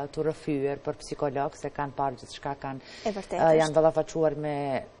për të rrëfyer për psikolog, se kanë parë gjithçka, janë ballafaquar me,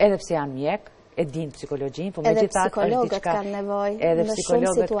 edhe pse janë mjek, e din psikologjin, po edhe psikologët kanë nevojë në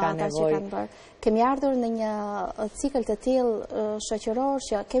shumë situata që kanë bërë. Kemi ardhur në një cikël të tillë shoqëror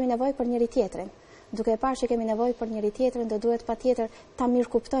që kemi nevojë për njëri tjetrin. Duke parë që kemi nevojë për njëri tjetrin, do duhet patjetër ta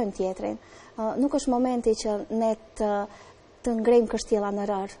mirëkuptojmë tjetrin. Nuk është momenti që ne të ngrejmë kështjella në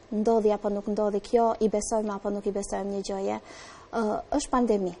rër, ndodhi apo nuk ndodhi kjo, i besojmë apo nuk i besojmë një gjëje. Është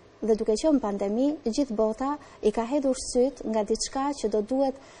pandemi, dhe duke qenë pandemi, gjithë bota i ka hedhur syt nga diçka që do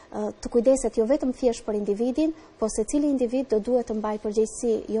duhet të kujdeset jo vetëm thjesht për individin, po secili individ do duhet të mbajë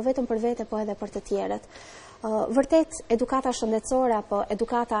përgjegjësi jo vetëm për vete, po edhe për të tjerët. Vërtet, edukata shëndetësore apo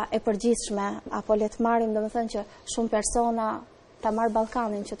edukata e përgjithshme, apo le të marrim, domethënë që shumë persona ta marr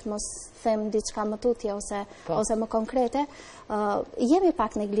Ballkanin, që të mos them diçka më tutje ose më konkrete, jemi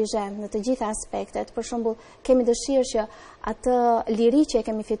pak neglizhem në të gjitha aspektet. Për shembull, kemi dëshirë që atë liri që e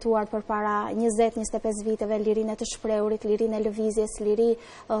kemi fituar përpara 20-25 viteve, lirinë e të shprehurit, lirinë e lëvizjes, liri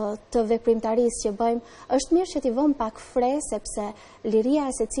të veprimtarisë që bëjmë, është mirë që t'i vëmë pak fre, sepse liria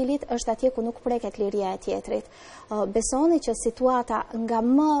e secilit është atje ku nuk preket liria e tjetrit. Besoni që situata nga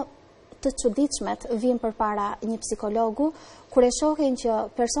më të çuditshmet vijnë përpara një psikologu, kur e shohin që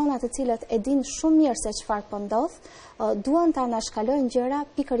personat të cilët e dinë shumë mirë se çfarë po ndodh, duan ta anashkalojnë gjëra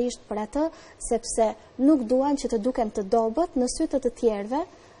pikërisht për atë, sepse nuk duan që të duken të dobët në sy të tjerëve,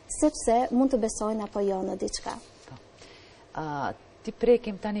 sepse mund të besojnë apo jo në diçka. Ti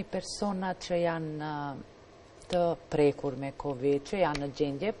prekim tani personat që janë të prekur me Covid, që janë në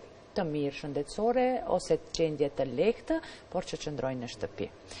gjendje të mirë shëndetësore ose gjendje të lehtë, por që qëndrojnë në shtëpi.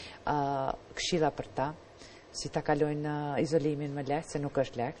 Këshilla për ta, si ta kalojnë izolimin më lehtë, se nuk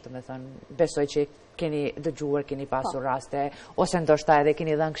është lehtë, do të thënë, besoj që keni dëgjuar, keni pasur raste, ose ndoshta edhe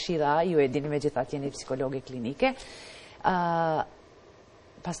keni dhënë këshilla, ju e dini megjithatë jeni psikologi klinike.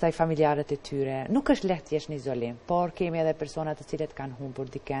 Pastaj familjarët e tyre, nuk është lehtë jesh në izolim, por kemi edhe persona të cilët kanë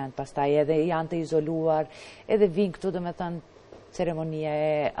humbur dikend, pastaj edhe janë të izoluar, edhe vinë këtu, do të thënë, ceremonia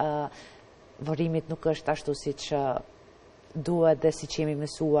e vorimit nuk është ashtu si që duhet dhe si që jemi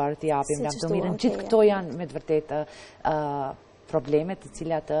mësuar të japim lamdomirën. Gjithë këto janë me të vërtetë problemet të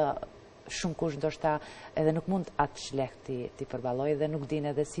cilat shumë kush ndoshta edhe nuk mund atë shlehtë t'i përballojë dhe nuk din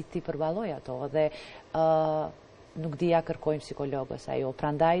edhe si t'i përballojë ato dhe nuk dija kërkojmë psikologës ajo.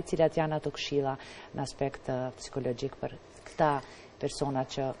 Prandaj cilat janë ato këshilla në aspekt psikologjik për këta persona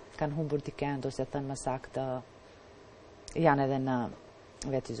që kanë humbur dikend ose thënë më saktë janë edhe në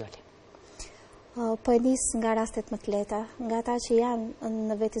vetë izolim. Po e nis nga rastet më të lehta, nga ata që janë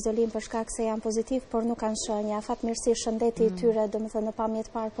në vetë izolim për shkak se janë pozitiv, por nuk kanë shenja. Fatmirësisht shëndeti i tyre, domethënë në pamje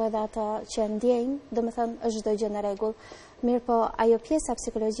të parë, po edhe ata që ndjejnë, domethënë është çdo gjë në rregull. Mirë, po ajo pjesa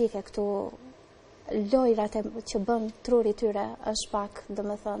psikologjike këtu, lojrat që bën truri tyre është pak,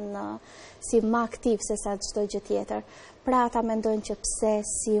 domethënë, si më aktiv se sa çdo gjë tjetër. Pra ata mendojnë që pse,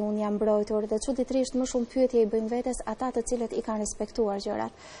 si unë jam mbrojtur, dhe çuditërisht më shumë pyetje i bëjnë vetes ata të cilët i kanë respektuar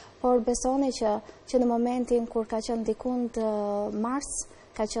gjërat. Por besoni që në momentin kur ka qenë dikund mars,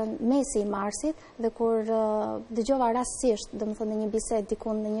 ka qenë mesi i marsit, dhe kur dëgjova rastësisht, domethënë në një bisedë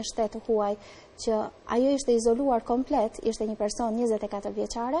dikund në një shtet të huaj, që ajo ishte izoluar komplet, ishte një person 24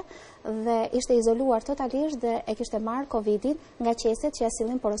 vjeçare dhe ishte izoluar totalisht dhe e kishte marrë Covidin nga qeset që ja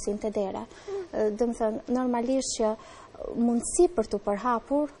sillnin porosinë te dera. Domethënë normalisht që mundësi për të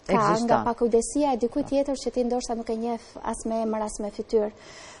përhapur ka nga pakujdesia e dikujt tjetër që ti ndoshta nuk e njeh as me emër as me fytyrë.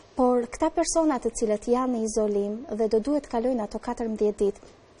 Por këta persona të cilët janë në izolim dhe do duhet kalojnë ato 14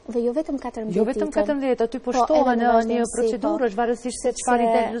 ditë, dhe jo vetëm 14 ditë. Jo vetëm 14, aty po shtohen në një procedurë, është varësisht se çfarë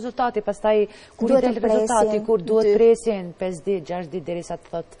i del rezultati, pastaj kur i del rezultati, kur duhet presin 5 ditë, 6 ditë derisa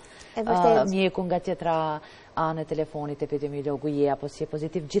të thotë mjeku nga tjetra anë e telefonit epidemiologu je apo si e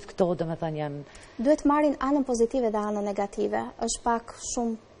pozitiv, gjithë këto domethënë janë duhet marrin anën pozitive dhe anën negative. Është pak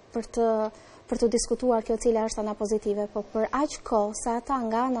shumë për të diskutuar kjo cila është ana pozitive, po për aq kohë sa ata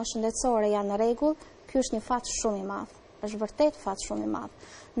nga ana shëndetësore janë në rregull, ky është një fat shumë i madh. është vërtet fat shumë i madh.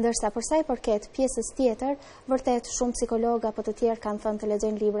 Ndërsa përsa i përket pjesës tjetër, vërtet shumë psikologa apo të tjerë kanë thënë të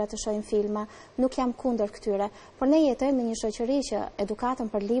lexojnë libra, të shohin filma, nuk jam kundër këtyre, por ne jetojmë në një shoqëri që edukatën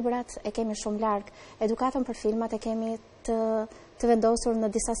për librat e kemi shumë larg, edukatën për filmat e kemi të vendosur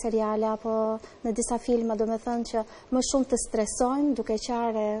në disa seriale apo në disa filma, do me thënë që më shumë të stresojmë duke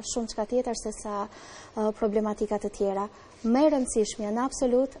qarë shumë çka tjetër se sa problematikat të tjera. Më e rëndësishmja në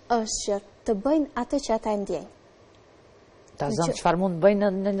absolut është që të bëjnë atë që ata e ndjejnë. Ta zëmë çfarë mund të bëjnë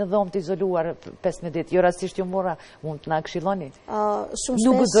në një dhomë të izoluar 15 ditë, jo rastisht ju mora, mund të na këshilloni.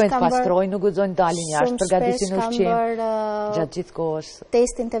 Nuk guxojnë të pastrojnë, nuk guxojnë dalin jashtë, përgatisin ushqim gjatë gjithë kohës.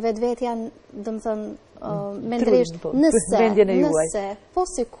 Testin të vetvetja, domethënë mendrisht, nëse po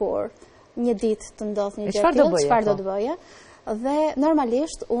sikur një ditë të ndodh një gjë tillë, çfarë do të bëje? Dhe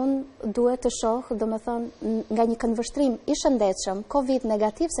normalisht unë duhet të shoh, domethënë nga një këndvështrim i shëndetshëm, Covid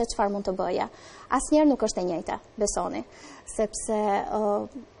negativ, se çfarë mund të bëja. Asnjëherë nuk është e njëjta, besoni, sepse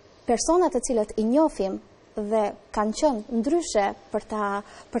personat të cilët i njohim dhe kanë qenë ndryshe për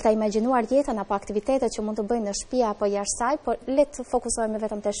ta imagjinuar jetën apo aktivitetet që mund të bëjnë në shtëpi apo jashtë saj, por le të fokusohemi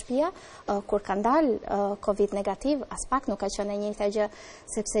vetëm te shtëpia, kur ka dalë Covid negativ, as pak nuk ka qenë e njëjta gjë,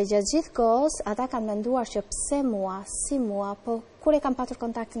 sepse gjatë gjithë kohës ata kanë menduar që pse mua, si mua, po kur e kanë patur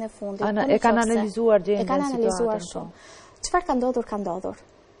kontaktin e fundit. E kanë analizuar gjendjen, e kanë analizuar shumë. Çfarë ka ndodhur, ka ndodhur.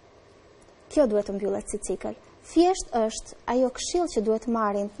 Kjo duhet të mbyllet si cikël. Thjesht është ajo këshill që duhet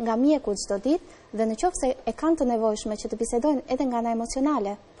marrin nga mjeku çdo ditë, dhe në qoftë se e kanë të nevojshme që të bisedojnë edhe nga ana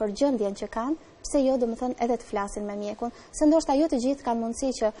emocionale për gjendjen që kanë, pse jo, domethënë edhe të flasin me mjekun, se ndoshta jo të gjithë kanë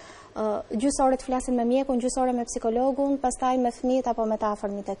mundësi që gjysmë ore të flasin me mjekun, gjysmë ore me psikologun, pastaj me fëmijët apo me të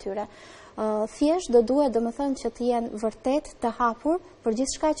afërmit e tyre. Thjesht do duhet domethënë që të jenë vërtet të hapur për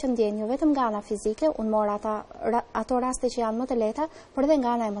gjithçka që ndjejnë, jo vetëm nga ana fizike, unë mora ato raste që janë më të lehta, por edhe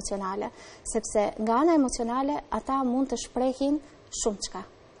nga ana emocionale, sepse nga ana emocionale ata mund të shprehin shumë çka.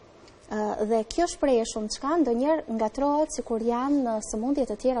 Dhe kjo shprehje shumë çka ndonjëherë ngatrohet sikur janë sëmundje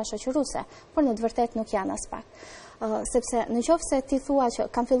të tjera shoqëruese, por në të vërtetë nuk janë as pak. Sepse në qoftë se ti thua që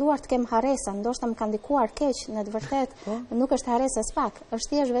kam filluar të kem haresa, ndoshta më ka ndikuar keq, në të vërtetë nuk është haresa as pak,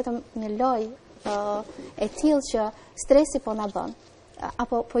 është thjesht vetëm një lojë e tillë që stresi po na bën,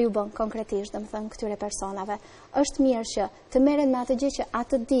 apo po ju bën konkretisht, domethënë këtyre personave. Është mirë që të merren me atë gjë që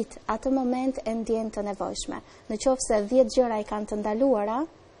atë ditë, atë moment e ndjen të nevojshme. Në qoftë se 10 gjëra i kanë të ndaluara,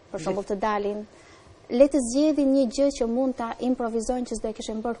 për shembull të dalin, le të zgjedhin një gjë që mund ta improvizojnë që s'do e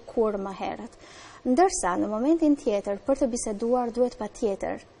kishin bërë kurrë më herët. Ndërsa në momentin tjetër për të biseduar duhet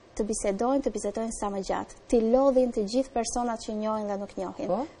patjetër të bisedojnë sa më gjatë. Ti lodhin të gjithë personat që njohin dhe nuk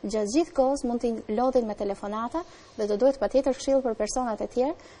njohin. Gjatë gjithë kohës mund të lodhin me telefonata dhe do duhet patjetër këshill për personat e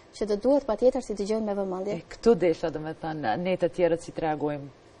tjerë që do duhet patjetër të dëgjojnë me vëmendje. Këtu desha domethënë ne të tjerët si të reagojmë.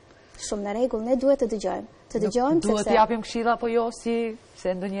 Shumë në rregull, ne duhet të dëgjojmë. Duhet të japim këshilla apo jo,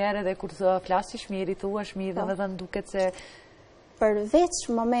 se ndonjëherë edhe kur të flasish mirë, thuash mirë, domethënë duket se përveç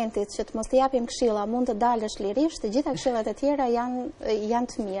momentit që të mos të japim këshilla, mund të dalësh lirisht, të gjitha këshillat e tjera janë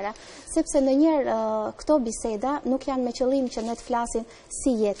të mira, sepse ndonjëherë këto biseda nuk janë me qëllim që ne të flasim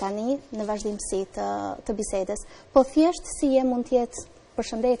si je tani në vazhdimsi të bisedës, po thjesht si je mund të jetë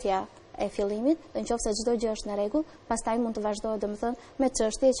përshëndetja e fillimit, në qoftë se çdo gjë është në rregull, pastaj mund të vazhdohet domethënë me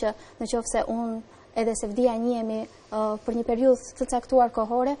çështje që në qoftë se unë edhe se vdia njihemi për një periudhë të caktuar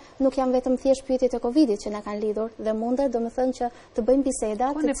kohore, nuk janë vetëm thjesht pyetjet e Covidit që na kanë lidhur dhe mundet domethënë që të bëjmë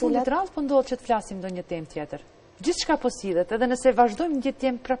biseda të cilat... Po në fund po ndodh që të flasim ndonjë temë tjetër. Gjithçka po sillet, edhe nëse vazhdojmë një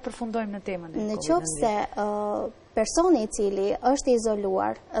temë, prapë përfundojmë në temën e Covidit. Nëse personi i cili është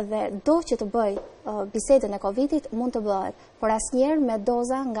izoluar dhe do që të bëj bisedën e Covidit, mund të bëhet, por asnjëherë me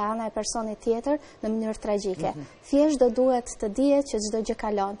doza nga ana e personit tjetër në mënyrë tragjike. Thjesht do duhet të dihet që çdo gjë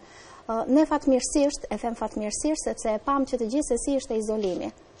kalon. Ne fatmirësisht, e them fatmirësisht, sepse e pam që të gjithë se si ishte izolimi.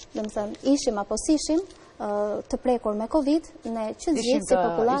 Domethënë, ishim apo sishim të prekur me Covid, ne që gjithë si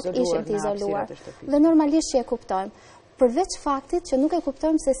popullat ishim të izoluar. Dhe normalisht që e kuptojmë. Përveç faktit që nuk e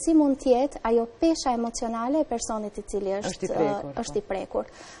kuptojmë se si mund të jetë ajo pesha emocionale e personit i cili është i prekur.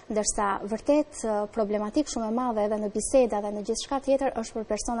 Ndërsa vërtet problematik shumë e madhe edhe në biseda dhe në gjithçka tjetër është për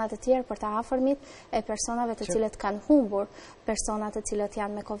personat e tjerë, për të afërmit e personave të cilët kanë humbur personat të cilët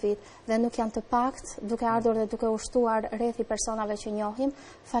janë me Covid dhe nuk janë të pakt, duke ardhur dhe duke ushtuar rrethi personave që njohim,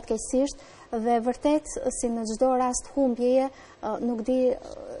 fatkeqësisht dhe vërtet si në çdo rast humbjeje nuk di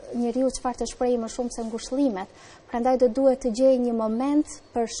njeriu çfarë të shprehë më shumë se ngushëllimet. Prandaj do duhet të gjej një moment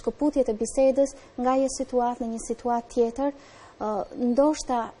për shkëputje të bisedës nga një situatë në një situatë tjetër,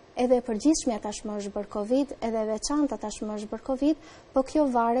 ndoshta edhe e përgjithshmja tashmë është bërë Covid, edhe e veçanta tashmë është bërë Covid, po kjo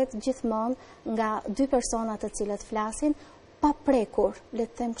varet gjithmonë nga dy persona të cilët flasin, pa prekur, le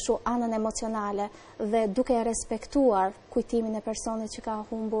të them kështu, anën emocionale dhe duke respektuar kujtimin e personit që ka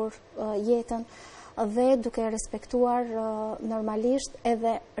humbur jetën dhe duke respektuar normalisht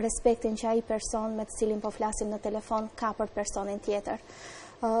edhe respektin që ai person me të cilin po flasim në telefon ka për personin tjetër.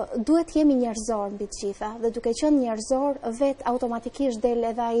 Duhet jemi njerëzor mbi të gjitha dhe duke qenë njerëzor vet automatikisht del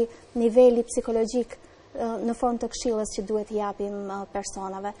edhe ai niveli psikologjik në formë të këshillës që duhet i japim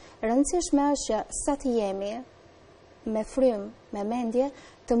personave. Rëndësishme është që sa të jemi me frym, me mendje,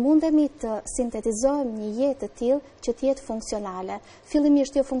 të mundemi të sintetizojmë një jetë të tillë që të jetë funksionale.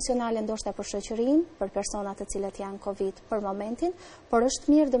 Fillimisht jo funksionale ndoshta për shoqërinë, për personat të cilët janë Covid për momentin, por është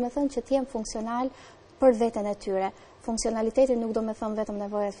mirë domethënë që të jemë funksional për veten e tyre. Funksionaliteti nuk do me thënë vetëm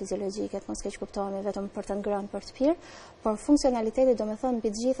nevojat fiziologjike, të mos keq kuptohemi vetëm për të ngrënë, për të pirë, por funksionaliteti do me thënë mbi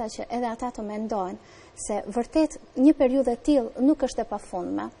të gjitha që edhe ata të mendojnë se vërtet një periudhë e tillë nuk është e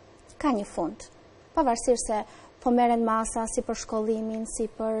pafundme. Ka një fund. Pavarësisht se po merren masa si për shkollimin, si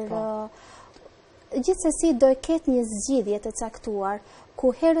për gjithsesi do e ketë një zgjidhje të caktuar,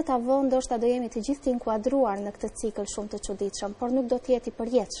 ku herët avon ndoshta do jemi të gjithë të inkuadruar në këtë cikël shumë të çuditshëm, por nuk do të jetë i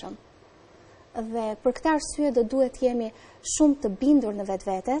përjetshëm. Dhe për këtë arsye do duhet jemi shumë të bindur në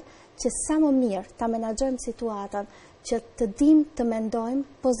vetvete që sa më mirë ta menaxhojmë situatën, që të dim të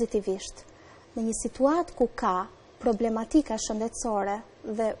mendojmë pozitivisht. Në një situatë ku ka problematika shëndetësore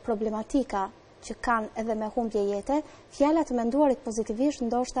dhe problematika që kanë edhe me humbje jete, fjala të menduarit pozitivisht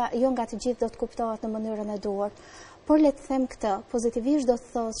ndoshta jo nga të gjithë do të kuptohet në mënyrën e duhur. Por le të them këtë, pozitivisht do të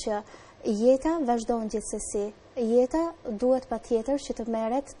thotë që jeta vazhdon gjithsesi. Jeta duhet patjetër që të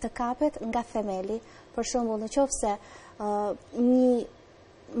merret, të kapet nga themeli. Për shembull, nëse një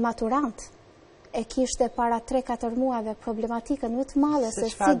maturant e kishte para 3-4 muajve problematikën më të madhe se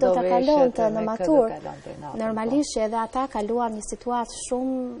si do ta kalonte në maturë, normalisht edhe ata kaluan një situatë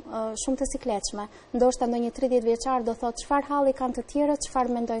shumë të sikletshme. Ndoshta ndonjë 30 vjeçar do thotë çfarë halli kanë të tjerët,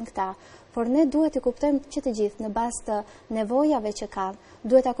 çfarë mendojnë këta. Por ne duhet të kuptojmë që të gjithë në bazë të nevojave që kanë.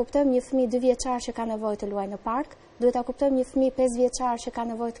 Duhet ta kuptojmë një fëmijë 2 vjeçar që ka nevojë të luajë në park, duhet ta kuptojmë një fëmijë 5 vjeçar që ka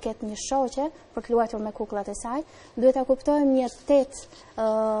nevojë të ketë një shoqe për të luajtur me kukullat e saj, duhet ta kuptojmë një 8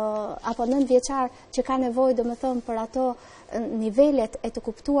 apo 9 vjeçar që ka nevojë domethënë për ato nivelet e të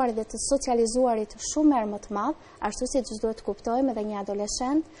kuptuarit dhe të socializuarit shumë herë më të madh, ashtu siç duhet të kuptojmë edhe një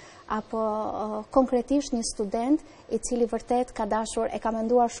adoleshent apo konkretisht një student i cili vërtet ka dashur e ka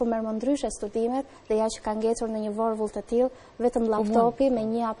menduar shumë herë më ndryshe studimet dhe ja që ka ngecur në një vorvull të tillë, vetëm laptopi me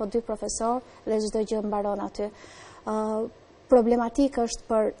 1 apo 2 profesor dhe çdo gjë mbaron aty. Problematikë është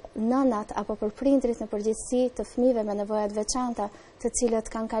për nënat apo për prindrit në përgjithësi të fëmijëve me nevoja të veçanta, të cilët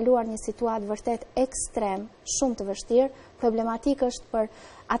kanë kaluar një situatë vërtet ekstrem, shumë të vështirë. Problematikë është për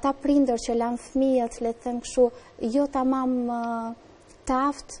ata prindër që lanë fëmijët, le të them kështu, jo tamam të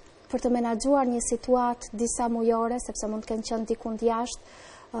aftë për të menaxhuar një situatë disa mujore, sepse mund të kenë qenë dikund jashtë.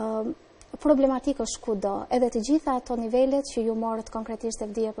 Problematikë është kudo, edhe të gjitha ato nivelet që ju morët konkretisht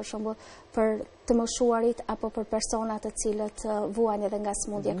FD për shembull për të moshuarit apo për persona të cilët vuajnë edhe nga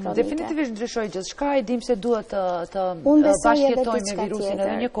sëmundje kronike. Definitivisht ndryshoi gjithçka, e dim se duhet të bashkëjetojmë me virusin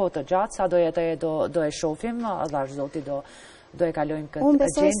edhe një kohë të gjatë, sa do jetë do e shohim, Allahu Zoti do e kalojmë këtë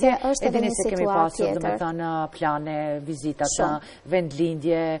gjendje. E dini se kemi pasur domethënë plane, vizita të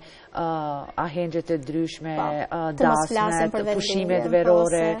vendlindje, ahengje të ndryshme, dasmet, pushimet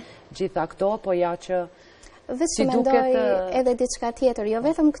verore, gjitha këto, po ja që vetë që mendoj edhe diçka tjetër, jo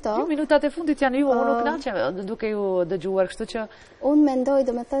vetëm këto. Minutat e fundit janë ju, nuk naqem duke ju dëgjuar, kështu që unë mendoj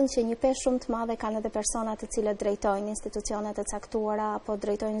domethënë që një peshë shumë të madhe kanë edhe persona të cilët drejtojnë institucione të caktuara apo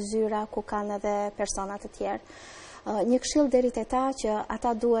drejtojnë zyra ku kanë edhe persona të tjerë. Një këshill deri te ta që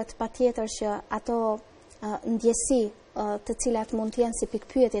ata duhet patjetër që ato ndjesi të cilat mund të jenë si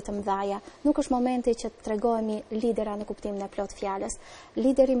pikpyetje të mëdha, nuk është momenti që të tregojmë lidera në kuptimin e plot fjalës.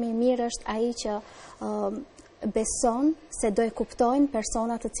 Lideri më i mirë është ai që beson se do e kuptojnë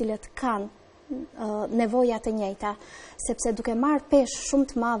personat të cilët kanë nevoja të njëjta, sepse duke marrë peshë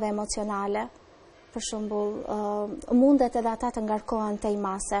shumë të madhe emocionale, për shembull, mundet edhe ata të ngarkohen tej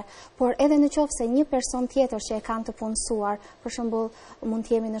mase, por edhe në qoftë se një person tjetër që e kanë të punësuar, për shembull, mund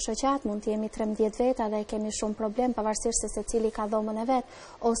të jemi në shoqat, mund të jemi 13 veta dhe kemi shumë problem, pavarësisht se secili ka dhomën e vet,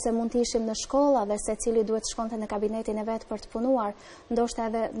 ose mund të ishim në shkolla dhe secili duhet të shkonte në kabinetin e vet për të punuar, ndoshta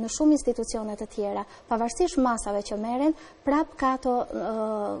edhe në shumë institucione të tjera, pavarësisht masave që merren, prap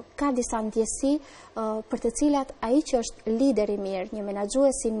ka disa ndjesi për të cilat ai që është lider i mirë, një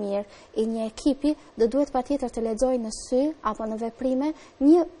menaxhues i mirë, i një ekipi, do duhet patjetër të lexojë në sy apo në veprime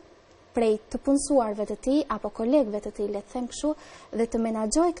një prej të punësuarve të tij apo kolegëve të tij, le të them kështu, dhe të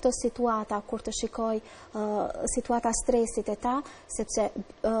menaxhojë këto situata kur të shikoj situata stresit e ta, sepse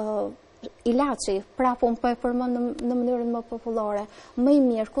ilaçi, prapë unë po e përmend në mënyrën më popullore, më i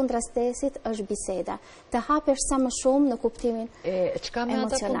mirë kundra stresit është biseda. Të hapesh sa më shumë në kuptimin çka me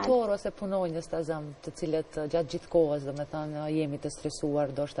ata punëtorë ose punonjës të zëm, të cilët gjatë gjithë kohës, domethënë jemi të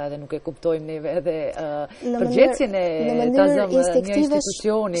stresuar, ndoshta edhe nuk e kuptojmë neve edhe përgjegjësin e ta zëm një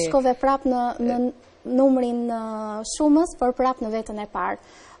institucioni. Shkove prapë në numrin shumës, por prapë në vetën e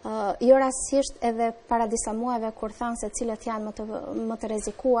parë. Jo rastësisht edhe para disa muajve kur thanë se cilët janë më të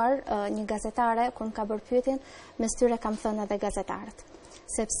rrezikuar, një gazetare kur më ka bërë pyetjen, mes tyre kam thënë edhe gazetarët.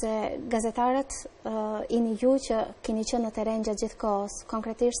 Sepse gazetarët jeni ju që keni qenë në terren gjatë gjithë kohës,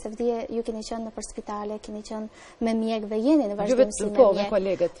 konkretisht se vdje ju keni qenë nëpër spitale, keni qenë me mjek dhe jeni në vazhdimsi me mjek. Me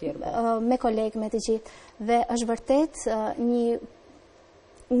kolegët tjerë. Me kolegë, me të gjithë. Dhe është vërtet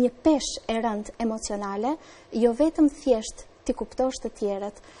një peshë e rëndë emocionale, jo vetëm thjesht ti kuptosh të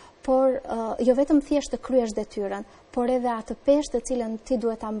tjerët, por jo vetëm thjesht të kryesh detyrën, por edhe atë peshë të cilën ti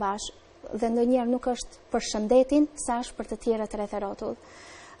duhet ta mbash, dhe ndonjëherë nuk është për shëndetin, sa është për të tjerët rreth e rrotull.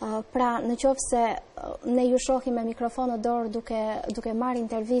 Pra, nëse ne ju shohim me mikrofon në dorë duke marrë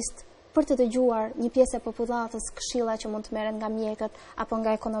intervistë për të dëgjuar një pjesë e popullatës këshilla që mund të merren nga mjekët, apo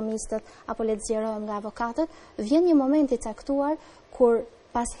nga ekonomistët, apo le të zgjerohem nga avokatët, vjen një moment i caktuar kur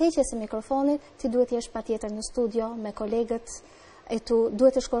pas heqjes së mikrofonit, ti duhet të jesh patjetër në studio me kolegët e tu,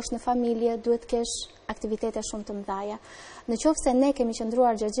 duhet të shkosh në familje, duhet të kesh aktivitete shumë të mëdha. Në qoftë se ne kemi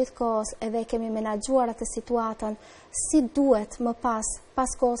qëndruar gjatë gjithë kohës edhe kemi menaxhuar atë situatën si duhet më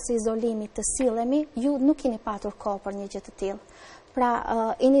pas kohës së izolimit të sillemi, ju nuk keni patur kohë për një gjë të tillë. Pra,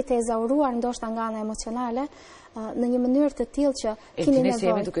 jeni të ezauruar ndoshta nga ana emocionale, në një mënyrë të tillë që keni nevojë. Ne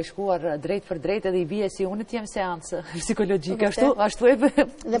jemi duke shkuar drejt për drejt edhe i bie si unë të jem seancë psikologjike, ashtu e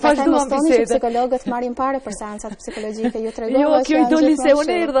vazhduam bisedën. Psikologët marrin parë për seancat psikologjike, ju tregova. Jo, kjo i doli se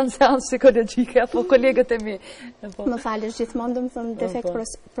unë erdha në seancë psikologjike apo kolegët e mi. Më falësh, gjithmonë domethënë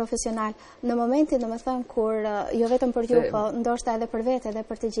defekt profesional. Në momentin domethënë kur jo vetëm për ju, po ndoshta edhe për vete edhe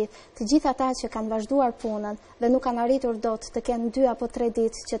për të gjithë ata që kanë vazhduar punën dhe nuk kanë arritur dot të kenë 2 apo 3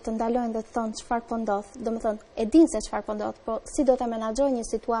 ditë që të ndalojnë dhe të thonë çfarë po ndodh, domethënë e din se çfarë po ndodh, po si do ta menaxhoj një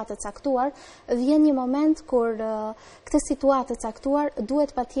situatë të caktuar, vjen një moment kur këtë situatë të caktuar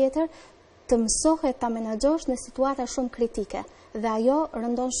duhet patjetër të mësohet ta menaxhosh në situata shumë kritike dhe ajo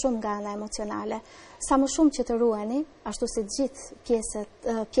rëndon shumë nga ana emocionale. Sa më shumë që të ruheni, ashtu si gjithë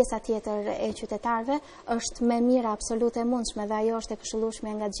pjesa tjetër e qytetarëve, është me mira absolute e mundshme dhe ajo është e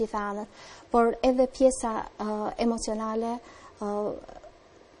këshillueshme nga të gjitha anët, por edhe pjesa emocionale,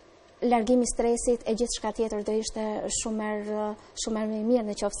 largimi stresit e gjithë shka tjetër do ishte shumë më mirë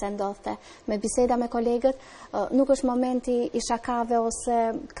në qoftë se ndodhte. Me biseda me kolegët, nuk është momenti i shakave ose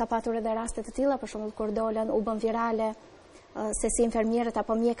ka patur edhe raste të tilla, për shembull kur dolën u bën virale se si infermierët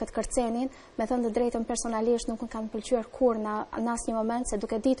apo mjekët kërcenin, me thënë të drejtën personalisht nuk më kanë pëlqyer kur në asnjë moment, se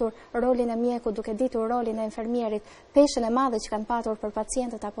duke ditur rolin e mjekut, duke ditur rolin e infermierit, peshën e madhe që kanë patur për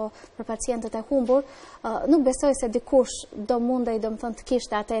pacientët apo për pacientët e humbur, nuk besoj se dikush do mundej domethënë të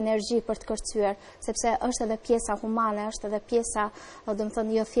kishte atë energji për të kërcyer, sepse është edhe pjesa humane, është edhe pjesa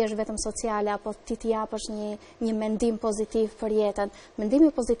domethënë jo thjesht vetëm sociale, apo ti t'i japësh një mendim pozitiv për jetën.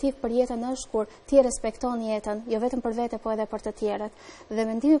 Mendimi pozitiv për jetën është kur ti respekton jetën, jo vetëm për vete, po edhe për të tjerët. Dhe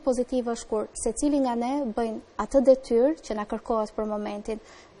mendimi pozitiv është kur secili nga ne bëjnë atë detyrë që na kërkohet për momentin.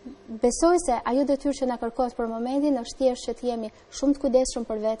 Besoj se ajo detyrë që na kërkohet për momentin është thjesht që të jemi shumë të kujdesshëm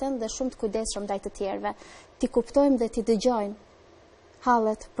për veten dhe shumë të kujdesshëm ndaj të tjerëve. Ti kuptojmë dhe ti dëgjojmë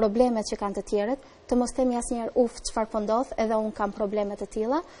hallet, problemet që kanë të tjerët, të mos themi asnjëherë çfarë po ndodh, edhe un kam probleme të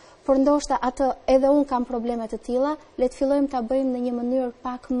tilla, por ndoshta atë edhe un kam probleme të tilla, le të fillojmë ta bëjmë në një mënyrë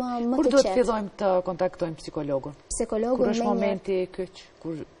pak më të qetë. Kur do të fillojmë të kontaktojmë psikologun? Psikologun kur është momenti kyç,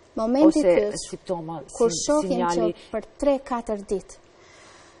 momenti kyç, simptoma, kur shohim që për 3-4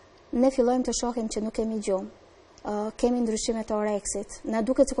 ditë ne fillojmë të shohim që nuk kemi gjumë, kemi ndryshime të oreksit. Na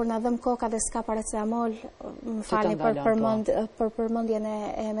duket sikur na dhëm koka dhe s'ka paracetamol, më falni për përmendjen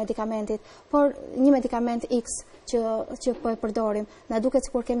e medikamentit, por një medikament X që po e përdorim. Na duket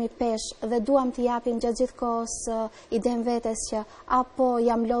sikur kemi peshë dhe duam t'i japim gjatë gjithë kohës iden vetes që apo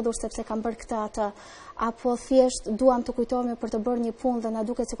jam lodhur sepse kam bërë këtë atë, apo thjesht duam të kujtohemi për të bërë një punë dhe na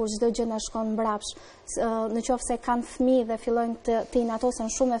duket sikur çdo gjë na shkon mbrapsht. Në qoftë se kanë fëmijë dhe fillojnë të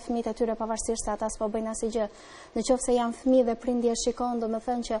inatosen shumë me fëmijët e tyre pavarësisht se ata s'po bëjnë asgjë. Në qoftë se janë fëmijë dhe prindja shikon,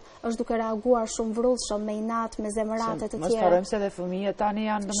 domethënë që është duke reaguar shumë vrrullshëm, me inat, me zemërate të tjera. Mos harrojmë se edhe fëmijët tani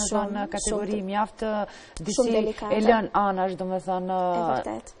janë domethënë në kategori mjaft disi e lën anash, domethënë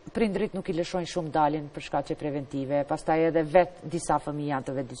prindrit nuk i lëshojnë shumë dalin për shkaqe preventive, pastaj edhe disa fëmijë janë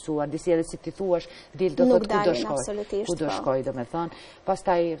të vetëdijsuar, disi edhe si ti thuash, do të thotë ku do shkoj, domethënë,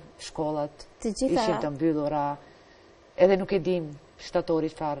 pastaj shkollat ishin të mbyllura, edhe nuk e dim shtatori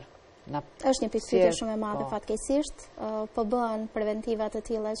çfarë Është një pikpyetje shumë e madhe fatkeqësisht, po bëhen preventiva të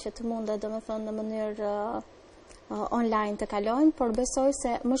tilla që të mundet domethënë në mënyrë online të kalojnë, por besoj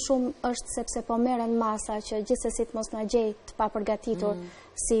se më shumë është sepse po merren masa që gjithsesi të mos na gjej të papërgatitur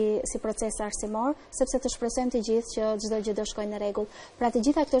si proces arsimor, sepse të shpresojmë të gjithë që çdo gjë do shkojë në rregull. Pra të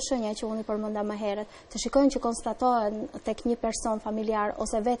gjitha këto shenja që unë i përmenda më herët, të shikojnë që konstatohen tek një person familjar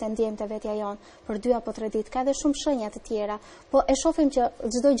ose vetë ndjejmë te vetja jonë për 2 apo 3 ditë, ka edhe shumë shenja të tjera, po e shohim që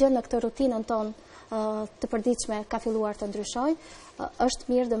çdo gjë në këtë rutinën tonë të përditshme ka filluar të ndryshojë, është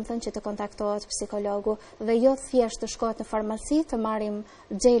mirë domethënë që të kontaktohet psikologu dhe jo thjesht të shkohet në farmaci të marrim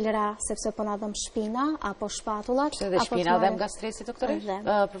xhelra sepse po na dhëm shpina apo shpatullat. Pse dhe shpina dhëm nga stresi doktoresh?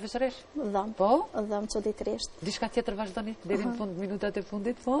 Profesoresh? Dhëm. Po? Dhëm çuditërisht. Diçka tjetër vazhdoni deri në fund minutat e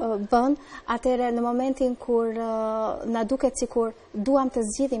fundit, po? Bën, atëherë në momentin kur na duket sikur duam të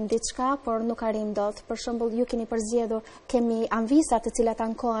zgjidhim diçka, por nuk arrim dot. Për shembull, ju keni përzgjedhur, kemi anvisa të cilat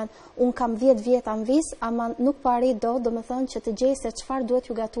ankohen, un kam 10 vjet anvis, ama nuk po arrit dot, domethënë që të gjej se çfarë duhet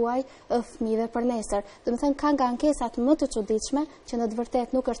ju gatuaj fëmijëve për nesër. Domethënë ka nga ankesat më të çuditshme që në të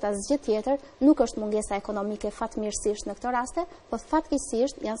vërtetë nuk është asgjë tjetër, nuk është mungesa ekonomike fatmirësisht në këto raste, por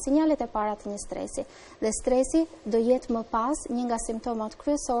fatkeqësisht janë sinjalet e para të një stresi. Dhe stresi do jetë më pas një nga simptomat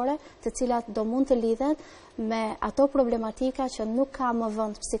kryesore, të cilat do mund të lidhen me ato problematika që nuk ka më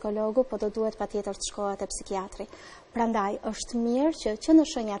vend psikologu, po do duhet patjetër të shkohet te psikiatri. Prandaj është mirë që në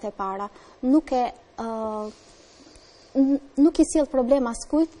shenjat e para nuk i sjell problem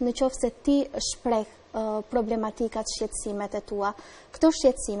askujt në qoftë se ti shpreh problematikat, shqetësimet e tua. Këto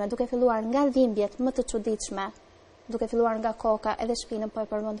shqetësime, duke filluar nga dhimbjet më të çuditshme, duke filluar nga koka, edhe shpinën po e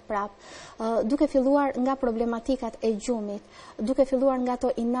përmend prap, duke filluar nga problematikat e gjumit, duke filluar nga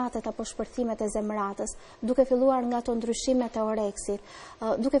ato inatet apo shpërthimet e zemratës, duke filluar nga ato ndryshimet e oreksit,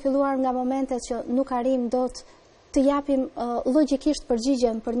 duke filluar nga momentet që nuk arrim dot të japim logjikisht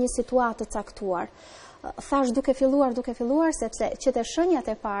përgjigjen për një situatë të caktuar. Thash duke filluar, sepse që të shenjat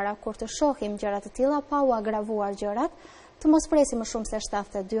e para, kur të shohim gjërat të tilla, pa u agravuar gjërat, të mos presim më shumë se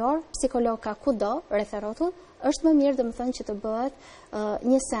 72 orë, psikolog ka kudo, rreth rrotull, është më mirë domethënë që të bëhet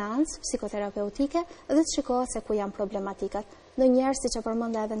një seancë psikoterapeutike dhe të shikohet se ku janë problematikat. Ndonjëherë, siç e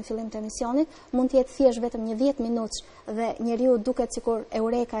përmenda edhe në fillim të emisionit, mund të jetë thjesht vetëm një 10 minutë dhe njeriu duket sikur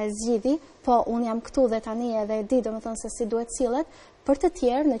eureka e zgjidhi, po un jam këtu dhe tani edhe e di domethënë se si duhet sillet. Për të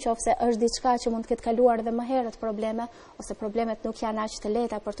tjerë, nëse është diçka që mund të ketë kaluar edhe më herët probleme, ose problemet nuk janë aq të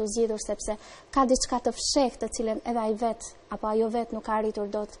lehta për të zgjidhur sepse ka diçka të fshehtë të cilën edhe ai vet apo ajo vet nuk ka arritur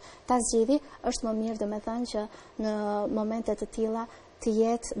dot ta zgjidhi, është më mirë domethënë që në momente të tilla të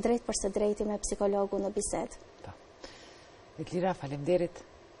jetë drejt për së drejti me psikologu në bisedë. Lira, faleminderit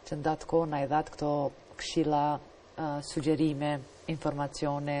që ndat kohë na i dhat këto këshilla, sugjerime,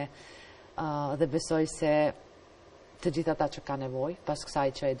 informacione dhe besoj se të gjithë ata që ka nevojë, pas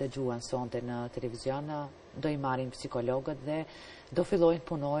kësaj që e dëgjuan sonte në televizion, do i marrin psikologët dhe do fillojnë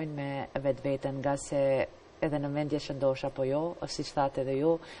punojnë me vetveten, nga se edhe në mendje shëndosh apo jo, siç thatë edhe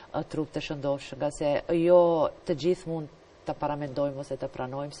ju, trup të shëndosh, nga se jo të gjithë mund të paramendojmë ose të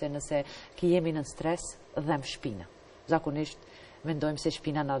pranojmë se nëse jemi në stres, dhem shpina. Zakonisht mendojmë se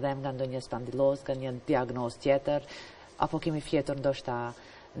shpina na dhem nga ndonjë spandiloz, nga një diagnozë tjetër, apo kemi fjetur ndoshta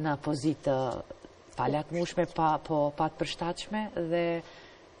në pozitë palakmueshme, pa të përshtatshme dhe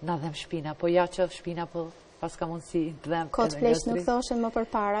na dhem shpina. Po ja që shpina po pas ka mundësi të dhem. Kot pleq nuk thoshin më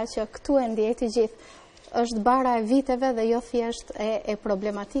përpara që këtu e ndjej të gjithë. Është bara e viteve dhe jo thjesht e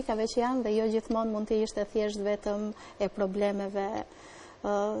problematikave që janë dhe jo gjithmonë mund të ishte thjesht vetëm e problemeve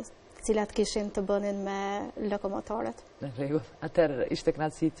cilat kishin të bënin me lokomotorët. Në rregull. Atëherë ishte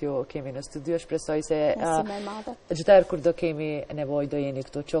kënaqësi t'ju kemi në studio, shpresoj se çdo herë kur do kemi nevojë do jeni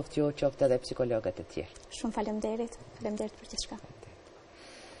këtu, qoftë ju, qoftë edhe psikologët e tjerë. Shumë faleminderit. Faleminderit për gjithçka.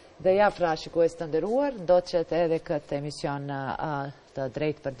 Dhe ja, pra, shikues të nderuar, do të qetë edhe këtë emision të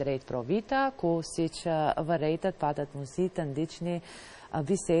drejt për drejt pro Vita, ku siç vërejtët patët mundësi të ndiqni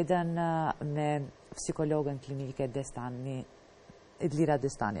bisedën me psikologën klinike Lira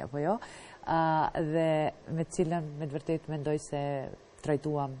Destani, apo jo, dhe me cilën me të vërtet mendoj se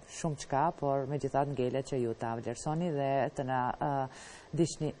trajtuam shumë çka, por megjithatë ngele që ju ta vlerësoni dhe të na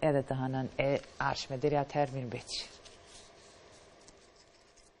ndiqni edhe të hënën e ardhshme. Deri atëherë, mirëmbëjtje.